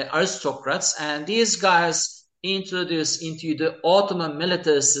aristocrats, and these guys introduced into the Ottoman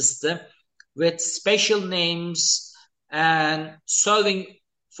military system with special names and serving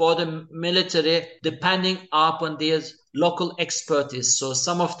for the military depending upon their local expertise. So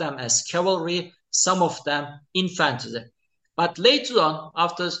some of them as cavalry, some of them infantry. But later on,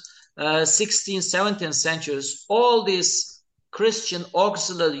 after 16th, 17th centuries, all these Christian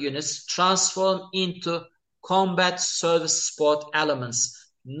auxiliary units transformed into combat service sport elements,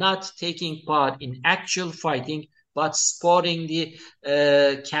 not taking part in actual fighting, but supporting the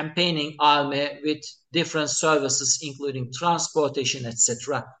campaigning army with different services, including transportation,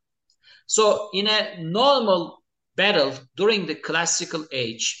 etc. So in a normal battle during the classical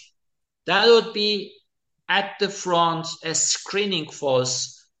age, that would be at the front a screening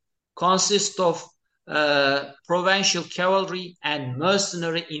force consist of provincial cavalry and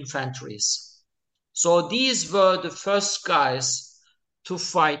mercenary infantries. So these were the first guys to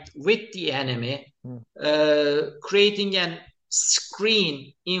fight with the enemy, creating a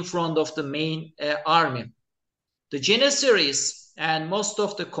screen in front of the main army. The janissaries and most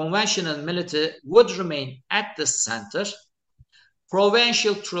of the conventional military would remain at the center.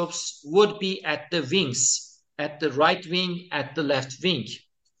 Provincial troops would be at the wings, at the right wing, at the left wing.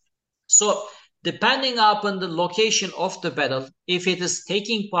 So depending upon the location of the battle, if it is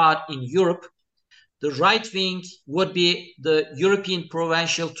taking part in Europe, the right wing would be the European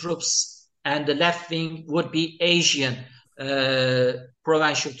provincial troops and the left wing would be Asian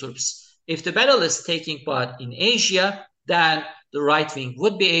provincial troops. If the battle is taking part in Asia, then the right wing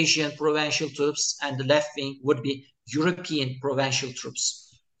would be Asian provincial troops and the left wing would be European provincial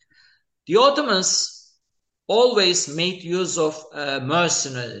troops. The Ottomans always made use of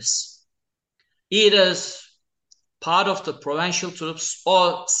mercenaries, either part of the provincial troops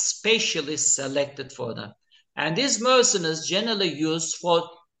or specially selected for them. And these mercenaries generally used for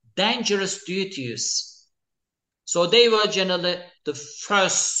dangerous duties. So they were generally the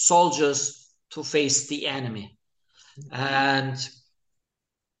first soldiers to face the enemy. And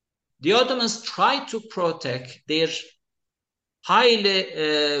the Ottomans tried to protect their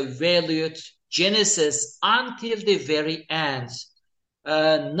highly valued janissaries until the very end,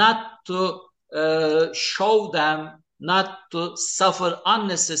 not to show them, not to suffer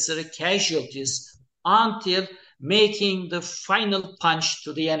unnecessary casualties until making the final punch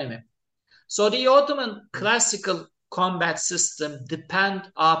to the enemy. So the Ottoman classical combat system depends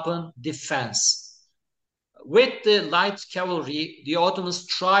upon defense. With the light cavalry, the Ottomans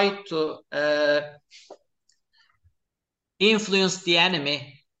tried to influence the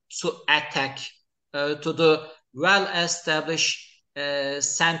enemy to attack to the well-established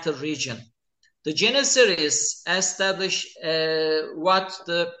center region. The Janissaries established what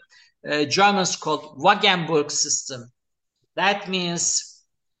the Germans called Wagenburg system. That means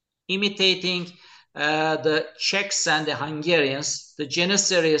imitating the Czechs and the Hungarians. The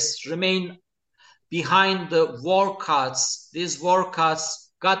Janissaries remain behind the war cards. These war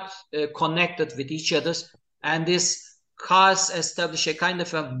cards got connected with each other, and these cards established a kind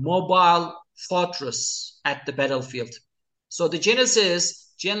of a mobile fortress at the battlefield. So the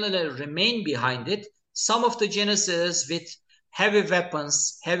Janissaries generally remain behind it. Some of the Janissaries with heavy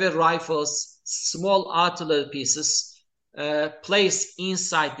weapons, heavy rifles, small artillery pieces placed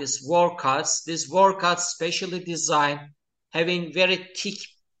inside these war cards. These war cards specially designed, having very thick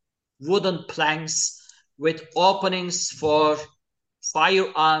wooden planks with openings for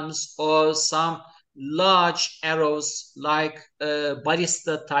firearms or some large arrows like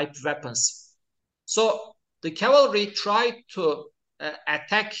ballista type weapons. So the cavalry tried to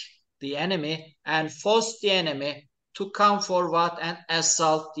attack the enemy and force the enemy to come forward and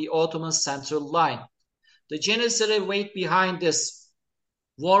assault the Ottoman central line. The Janissary wait behind this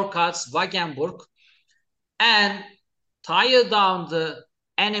war cards Wagenburg and tire down the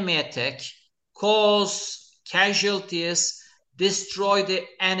enemy attack, cause casualties, destroy the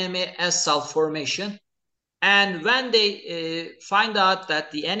enemy assault formation. And when they find out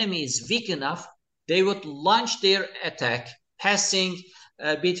that the enemy is weak enough, they would launch their attack, passing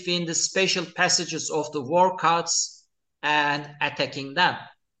between the special passages of the war cards and attacking them.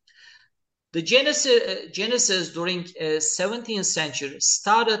 The Janissaries during 17th century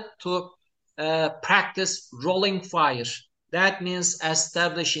started to practice rolling fire. That means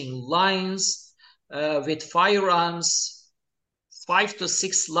establishing lines with firearms, 5 to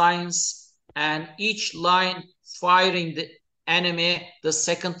 6 lines, and each line firing the enemy, the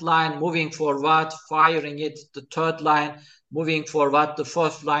second line moving forward, firing it, the third line moving forward, the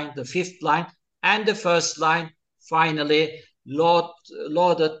fourth line, the fifth line, and the first line finally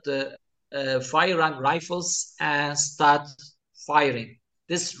loaded the firearm rifles and start firing.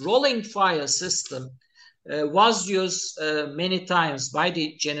 This rolling fire system was used many times by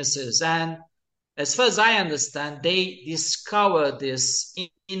the Janissaries, and as far as I understand, they discovered this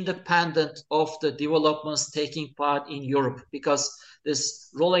independent of the developments taking part in Europe, because this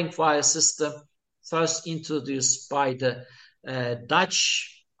rolling fire system first introduced by the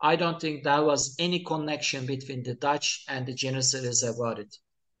Dutch. I don't think there was any connection between the Dutch and the Janissaries about it.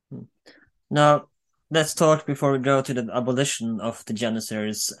 Now, let's talk before we go to the abolition of the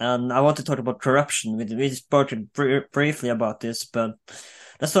Janissaries. And I want to talk about corruption. We spoke briefly about this, but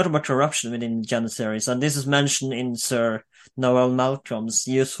let's talk about corruption within the Janissaries. And this is mentioned in Sir Noel Malcolm's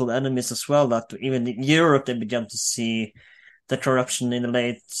Useful Enemies as well, that even in Europe they began to see the corruption in the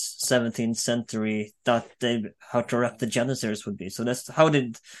late 17th century, how corrupt the Janissaries would be. So how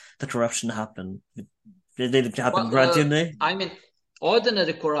did the corruption happen? Did it happen gradually?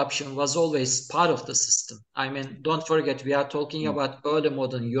 Ordinary corruption was always part of the system. Don't forget, we are talking about early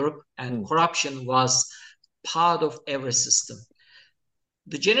modern Europe, and corruption was part of every system.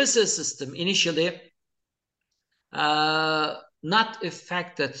 The Janissary system initially not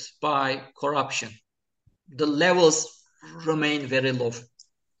affected by corruption. The levels remain very low.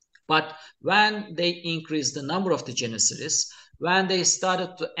 But when they increased the number of the Janissaries, when they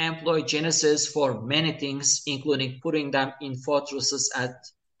started to employ Janissaries for many things, including putting them in fortresses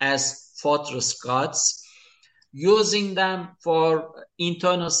as fortress guards, using them for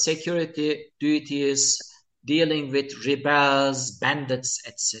internal security duties, dealing with rebels, bandits,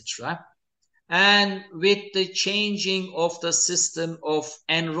 etc. And with the changing of the system of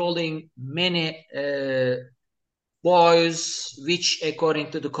enrolling many boys, which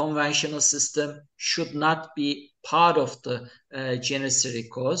according to the conventional system should not be part of the Janissary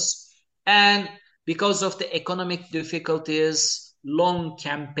cause. And because of the economic difficulties, long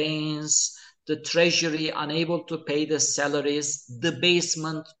campaigns, the treasury unable to pay the salaries,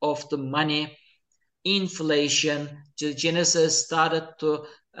 debasement of the money, inflation, the Janissaries started to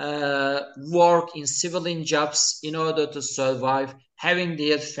work in civilian jobs in order to survive, having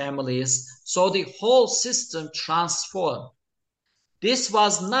their families. So the whole system transformed. This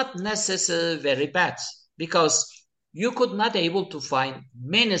was not necessarily very bad, because you could not able to find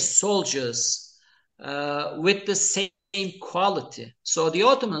many soldiers with the same quality. So the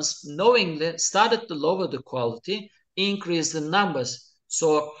Ottomans knowingly started to lower the quality, increase the numbers.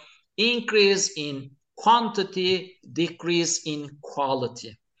 So increase in quantity, decrease in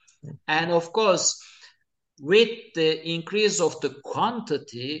quality. And of course, with the increase of the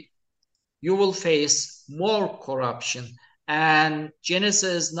quantity, you will face more corruption. And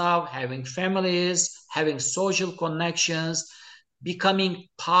Janissaries now having families, having social connections, becoming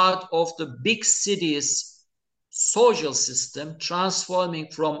part of the big cities' social system, transforming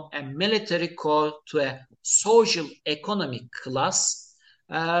from a military core to a social economic class.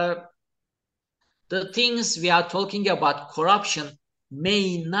 The things we are talking about, corruption,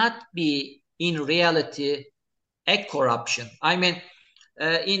 may not be in reality a corruption. I mean,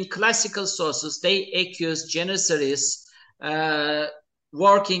 in classical sources, they accuse Janissaries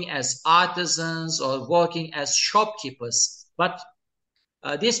working as artisans or working as shopkeepers. But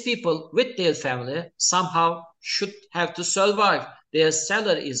these people with their family somehow should have to survive. Their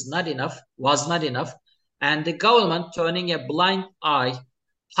salary was not enough, and the government turning a blind eye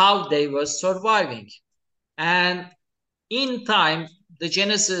how they were surviving. And in time, the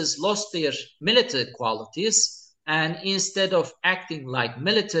Janissaries lost their military qualities, and instead of acting like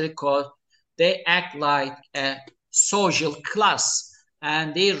military corps, they act like a social class,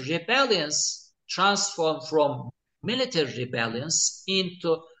 and their rebellions transform from military rebellions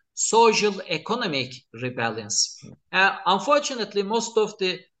into social economic rebellions. Unfortunately, most of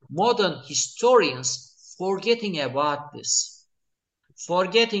the modern historians forgetting about this,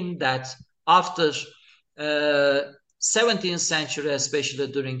 forgetting that after 17th century, especially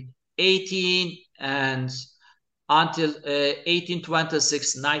during 18 and until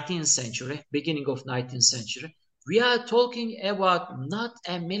 1826, 19th century, beginning of 19th century, we are talking about not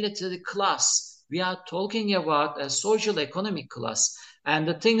a military class. We are talking about a social economic class. And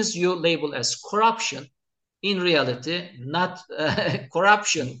the things you label as corruption, in reality, not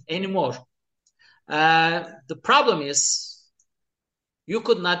corruption anymore. The problem is you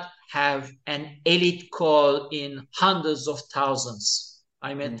could not have an elite corps in hundreds of thousands.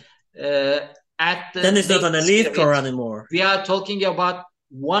 I mean, at the then it's not an elite corps anymore. We are talking about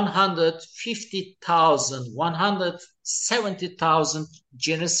 150,000, 170,000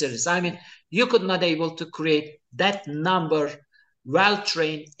 Janissaries. I mean, you could not able to create that number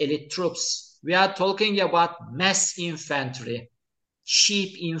well-trained elite troops. We are talking about mass infantry,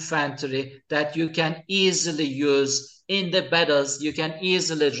 cheap infantry that you can easily use in the battles. You can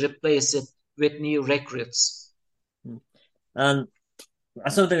easily replace it with new recruits. And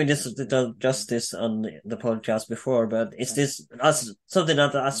something we just did justice on the podcast before, but is this something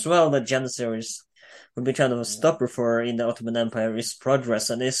that as well that Janissaries would be kind of a stopper for in the Ottoman Empire is progress,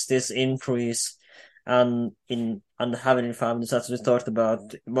 and is this increase and having families as we talked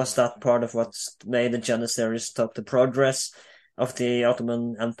about, was that part of what made the Janissaries stop the progress of the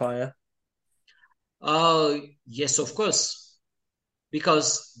Ottoman Empire? Yes, of course,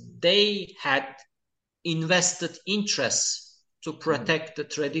 because they had invested interests to protect the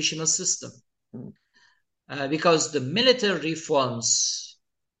traditional system. Because the military reforms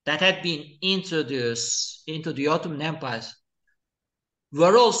that had been introduced into the Ottoman Empire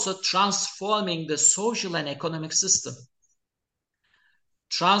were also transforming the social and economic system,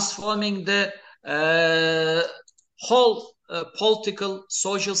 transforming the whole political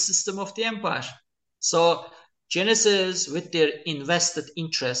social system of the empire. So Janissaries with their invested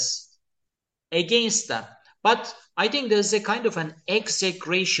interests against them. But I think there's a kind of an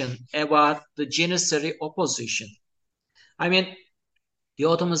exaggeration about the Janissary opposition. I mean, the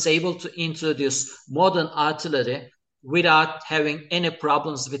Ottomans able to introduce modern artillery without having any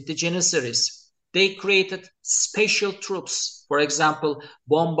problems with the Janissaries. They created special troops, for example,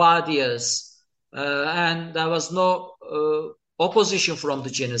 bombardiers, and there was no opposition from the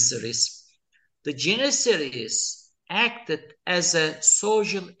Janissaries. The Janissaries acted as a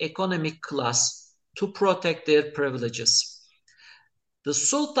social economic class to protect their privileges. The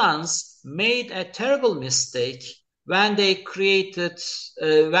sultans made a terrible mistake when they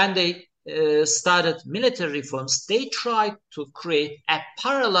started military reforms. They tried to create a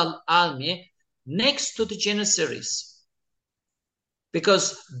parallel army next to the Janissaries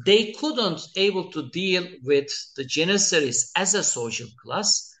because they couldn't able to deal with the Janissaries as a social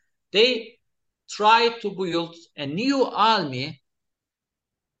class. They tried to build a new army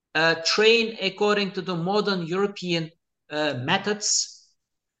trained according to the modern European methods,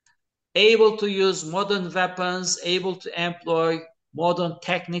 able to use modern weapons, able to employ modern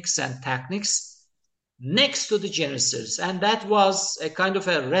techniques next to the Janissaries. And that was a kind of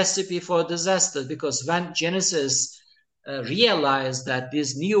a recipe for disaster, because when Janissaries realized that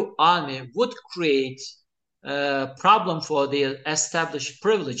this new army would create a problem for their established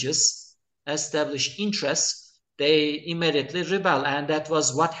privileges, established interests, they immediately rebel. And that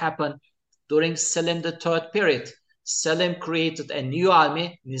was what happened during Selim III period. Selim created a new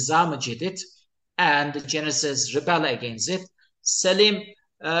army, Nizam-ı Cedid, and the Janissaries rebel against it. Selim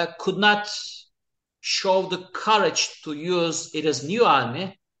could not show the courage to use his new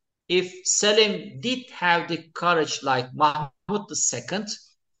army if Selim did have the courage like Mahmud II,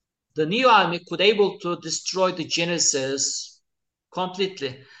 the new army could able to destroy the Janissaries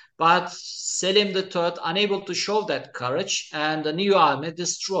completely. But Selim III unable to show that courage, and the new army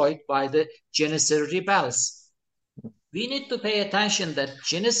destroyed by the Janissary rebels. We need to pay attention that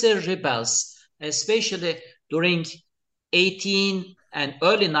Janissary rebels, especially during 18th and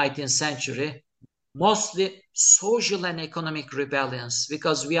early 19th century, mostly social and economic rebellions,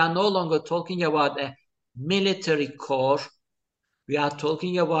 because we are no longer talking about a military core, we are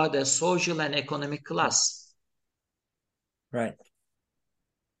talking about a social and economic class. Right.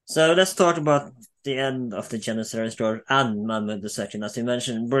 So let's talk about the end of the Janissary story and Mahmud II, as you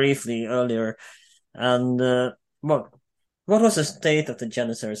mentioned briefly earlier. And what was the state of the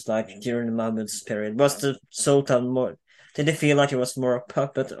Janissaries like during Mahmud's period? Was the Sultan more? Did he feel like he was more a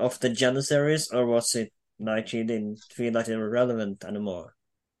puppet of the Janissaries, or was it like he didn't feel like they were relevant anymore?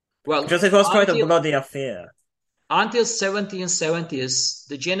 Well, because it was quite a bloody affair. Until 1770s,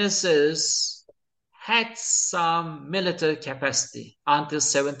 the Janissaries had some military capacity until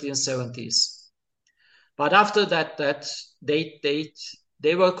 1770s. But after that date,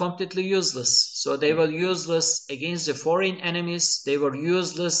 they were completely useless. So they were useless against the foreign enemies. They were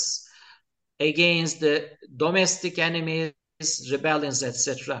useless against the domestic enemies, rebellions,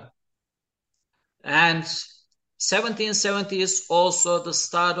 etc. And 1770 is also the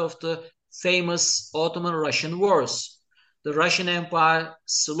start of the famous Ottoman-Russian wars. The Russian Empire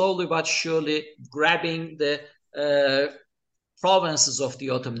slowly but surely grabbing the provinces of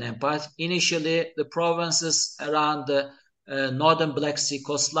the Ottoman Empire. Initially, the provinces around the northern Black Sea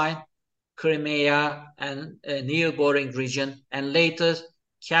coastline, Crimea and Near-Boring region, and later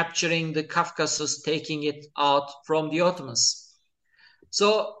capturing the Caucasus, taking it out from the Ottomans.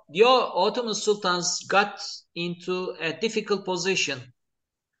 So the Ottoman sultans got into a difficult position.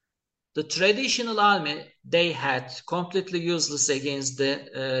 The traditional army they had, completely useless against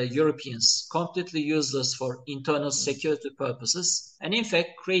the Europeans, completely useless for internal security purposes, and in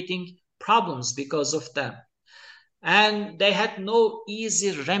fact creating problems because of them. And they had no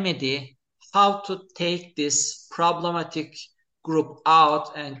easy remedy how to take this problematic group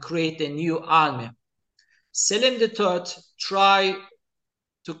out and create a new army. Selim III tried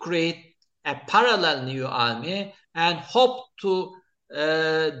to create a parallel new army and hoped to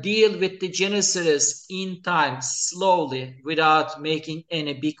deal with the Janissaries in time, slowly, without making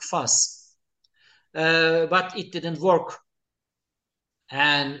any big fuss. But it didn't work.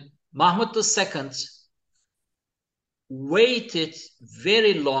 And Mahmud II waited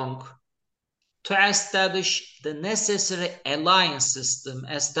very long to establish the necessary alliance system,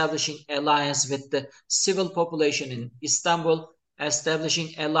 establishing alliance with the civil population in Istanbul,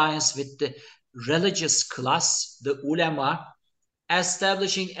 establishing alliance with the religious class, the ulema,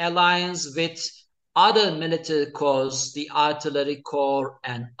 establishing alliance with other military corps, the artillery corps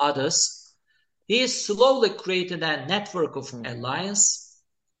and others. He slowly created a network of alliance,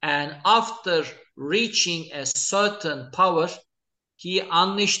 and after reaching a certain power, he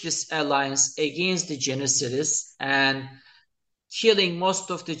unleashed this alliance against the Janissaries, and killing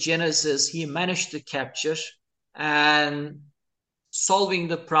most of the Janissaries he managed to capture and solving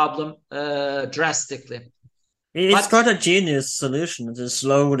the problem drastically. It's quite a genius solution to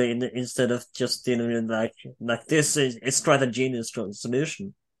slowly, instead of just dealing with like this. It's quite a genius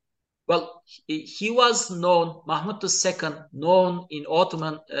solution. Well, he was known, Mahmud II, known in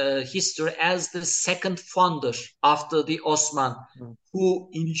Ottoman history as the second founder after the Osman, who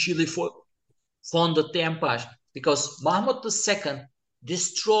initially founded the empire, because Mahmud II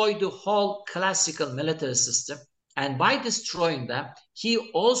destroyed the whole classical military system, and by destroying them, he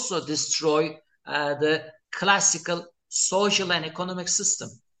also destroyed the classical social and economic system.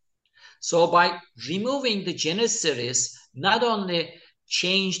 So by removing the Janissaries, not only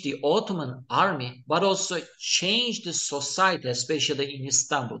changed the Ottoman army, but also changed the society, especially in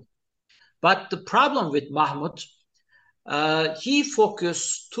Istanbul. But the problem with Mahmud, he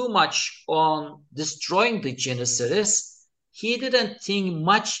focused too much on destroying the Janissaries. He didn't think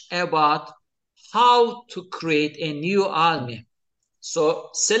much about how to create a new army. So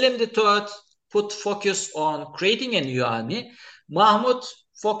Selim III put focus on creating a new army. Mahmud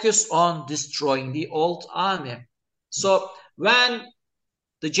focused on destroying the old army. So when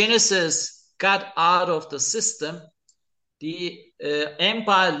the Janissaries got out of the system, the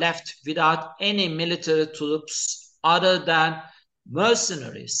empire left without any military troops other than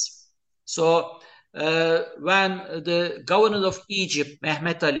mercenaries. So when the governor of Egypt,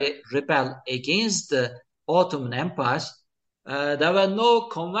 Mehmet Ali, rebelled against the Ottoman Empire, there were no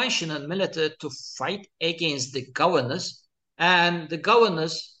conventional military to fight against the governors, and the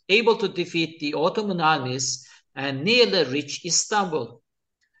governors able to defeat the Ottoman armies and nearly reach Istanbul.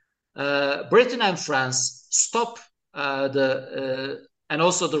 Britain and France stopped and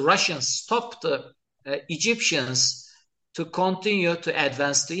also the Russians stopped the Egyptians to continue to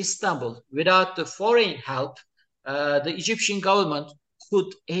advance to Istanbul. Without the foreign help, the Egyptian government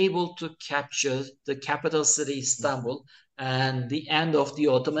could able to capture the capital city Istanbul and the end of the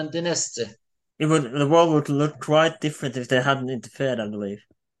Ottoman dynasty. The world would look quite different if they hadn't interfered, I believe.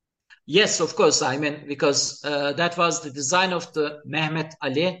 Yes, of course. I mean, because that was the design of the Mehmet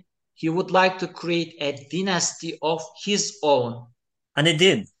Ali. He would like to create a dynasty of his own. And he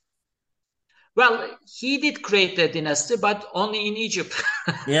did. Well, he did create a dynasty, but only in Egypt.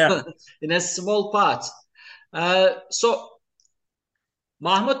 Yeah. In a small part. So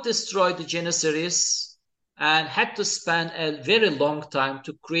Mahmud destroyed the Janissaries and had to spend a very long time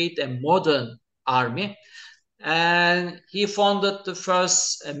to create a modern army. And he founded the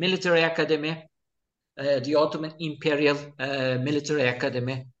first military academy, the Ottoman Imperial Military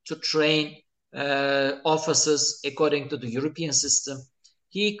Academy, to train officers according to the European system.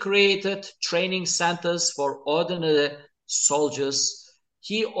 He created training centers for ordinary soldiers.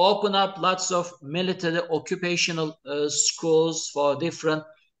 He opened up lots of military occupational schools for different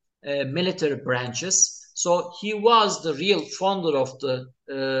military branches. So he was the real founder of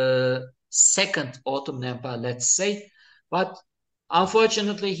the Second Ottoman Empire, let's say. But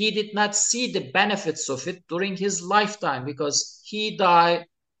unfortunately, he did not see the benefits of it during his lifetime because he died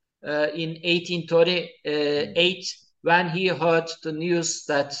in 1838 when he heard the news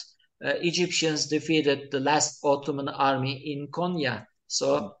that Egyptians defeated the last Ottoman army in Konya.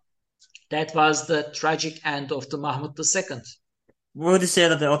 So that was the tragic end of the Mahmud II. Would you say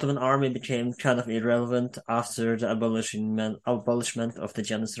that the Ottoman army became kind of irrelevant after the abolishment of the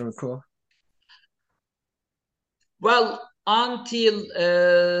Janissary Corps? Well, until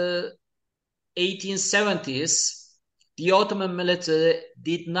 1870s, the Ottoman military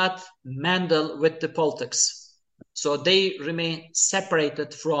did not meddle with the politics. So they remain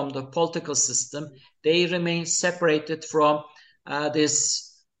separated from the political system. They remain separated from this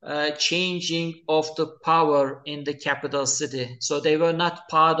changing of the power in the capital city. So they were not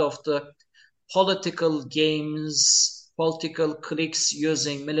part of the political games, political cliques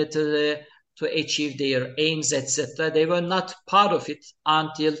using military to achieve their aims, etc. They were not part of it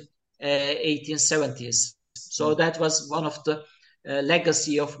until 1870s. So that was one of the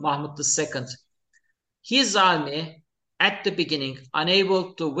legacy of Mahmud II. His army, at the beginning,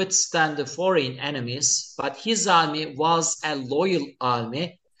 unable to withstand the foreign enemies, but his army was a loyal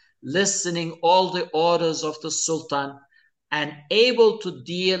army, listening all the orders of the Sultan and able to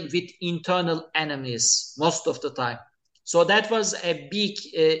deal with internal enemies most of the time. So that was a big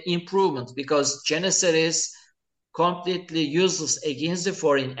improvement because Janissaries completely useless against the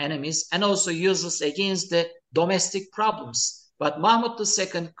foreign enemies and also useless against the domestic problems. But Mahmud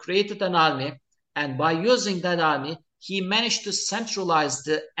II created an army, and by using that army, he managed to centralize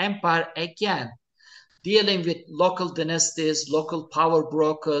the empire again, dealing with local dynasties, local power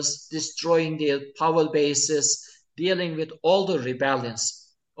brokers, destroying their power bases, dealing with all the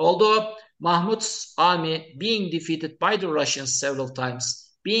rebellions. Although Mahmud's army being defeated by the Russians several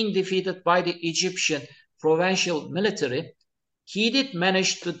times, being defeated by the Egyptian provincial military, he did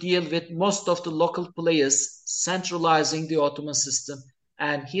manage to deal with most of the local players, centralizing the Ottoman system,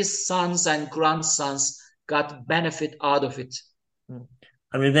 and his sons and grandsons got benefit out of it. And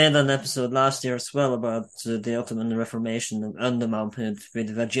we made an episode last year as well about the Ottoman Reformation under Mahmud with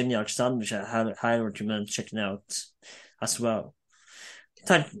Virginia Alexander, which I highly recommend checking out as well.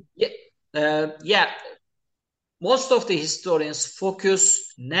 Yeah. Most of the historians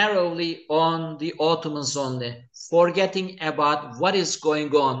focus narrowly on the Ottomans only, forgetting about what is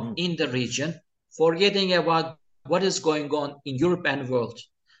going on in the region, forgetting about what is going on in Europe and world.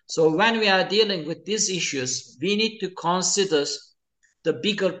 So when we are dealing with these issues, we need to consider the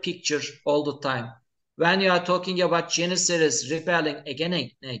bigger picture all the time. When you are talking about Janissaries rebelling again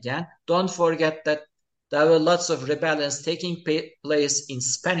and again, don't forget that there were lots of rebellions taking place in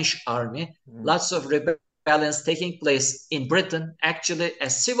Spanish army, lots of rebellions taking place in Britain. Actually, a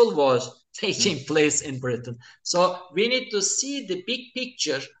civil war taking place in Britain. So we need to see the big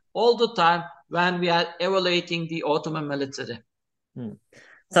picture all the time when we are evaluating the Ottoman military.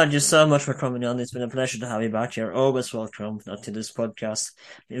 Thank you so much for coming on. It's been a pleasure to have you back here. Always welcome to this podcast.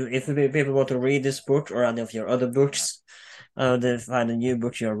 If people want to read this book or any of your other books, they find a new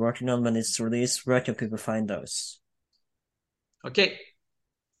book you're working on when it's released, where can people find those? Okay.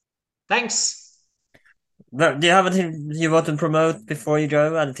 Thanks. Do you have anything you want to promote before you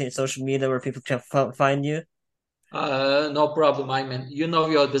go? Anything social media where people can find you? No problem. I mean, you know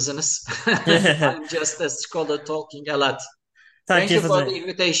your business. I'm just a scholar talking a lot. Thank you for the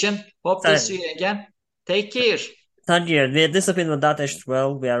invitation. Hope to see you again. Take care. Thank you. This has been with That Age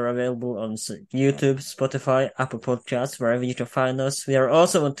 12. We are available on YouTube, Spotify, Apple Podcasts, wherever you can find us. We are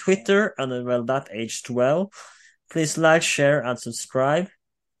also on Twitter under That Age 12. Please like, share, and subscribe.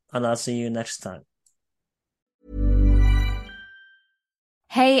 And I'll see you next time.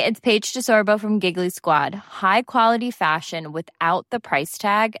 Hey, it's Paige DeSorbo from Giggly Squad. High quality fashion without the price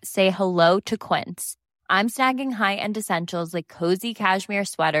tag. Say hello to Quince. I'm snagging high-end essentials like cozy cashmere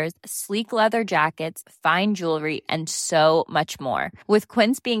sweaters, sleek leather jackets, fine jewelry, and so much more. With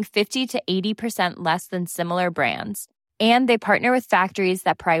Quince being 50 to 80% less than similar brands. And they partner with factories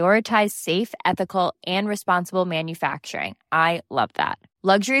that prioritize safe, ethical, and responsible manufacturing. I love that.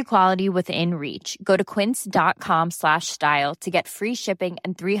 Luxury quality within reach. Go to quince.com/style to get free shipping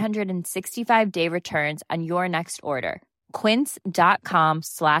and 365-day returns on your next order.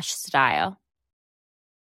 Quince.com/style.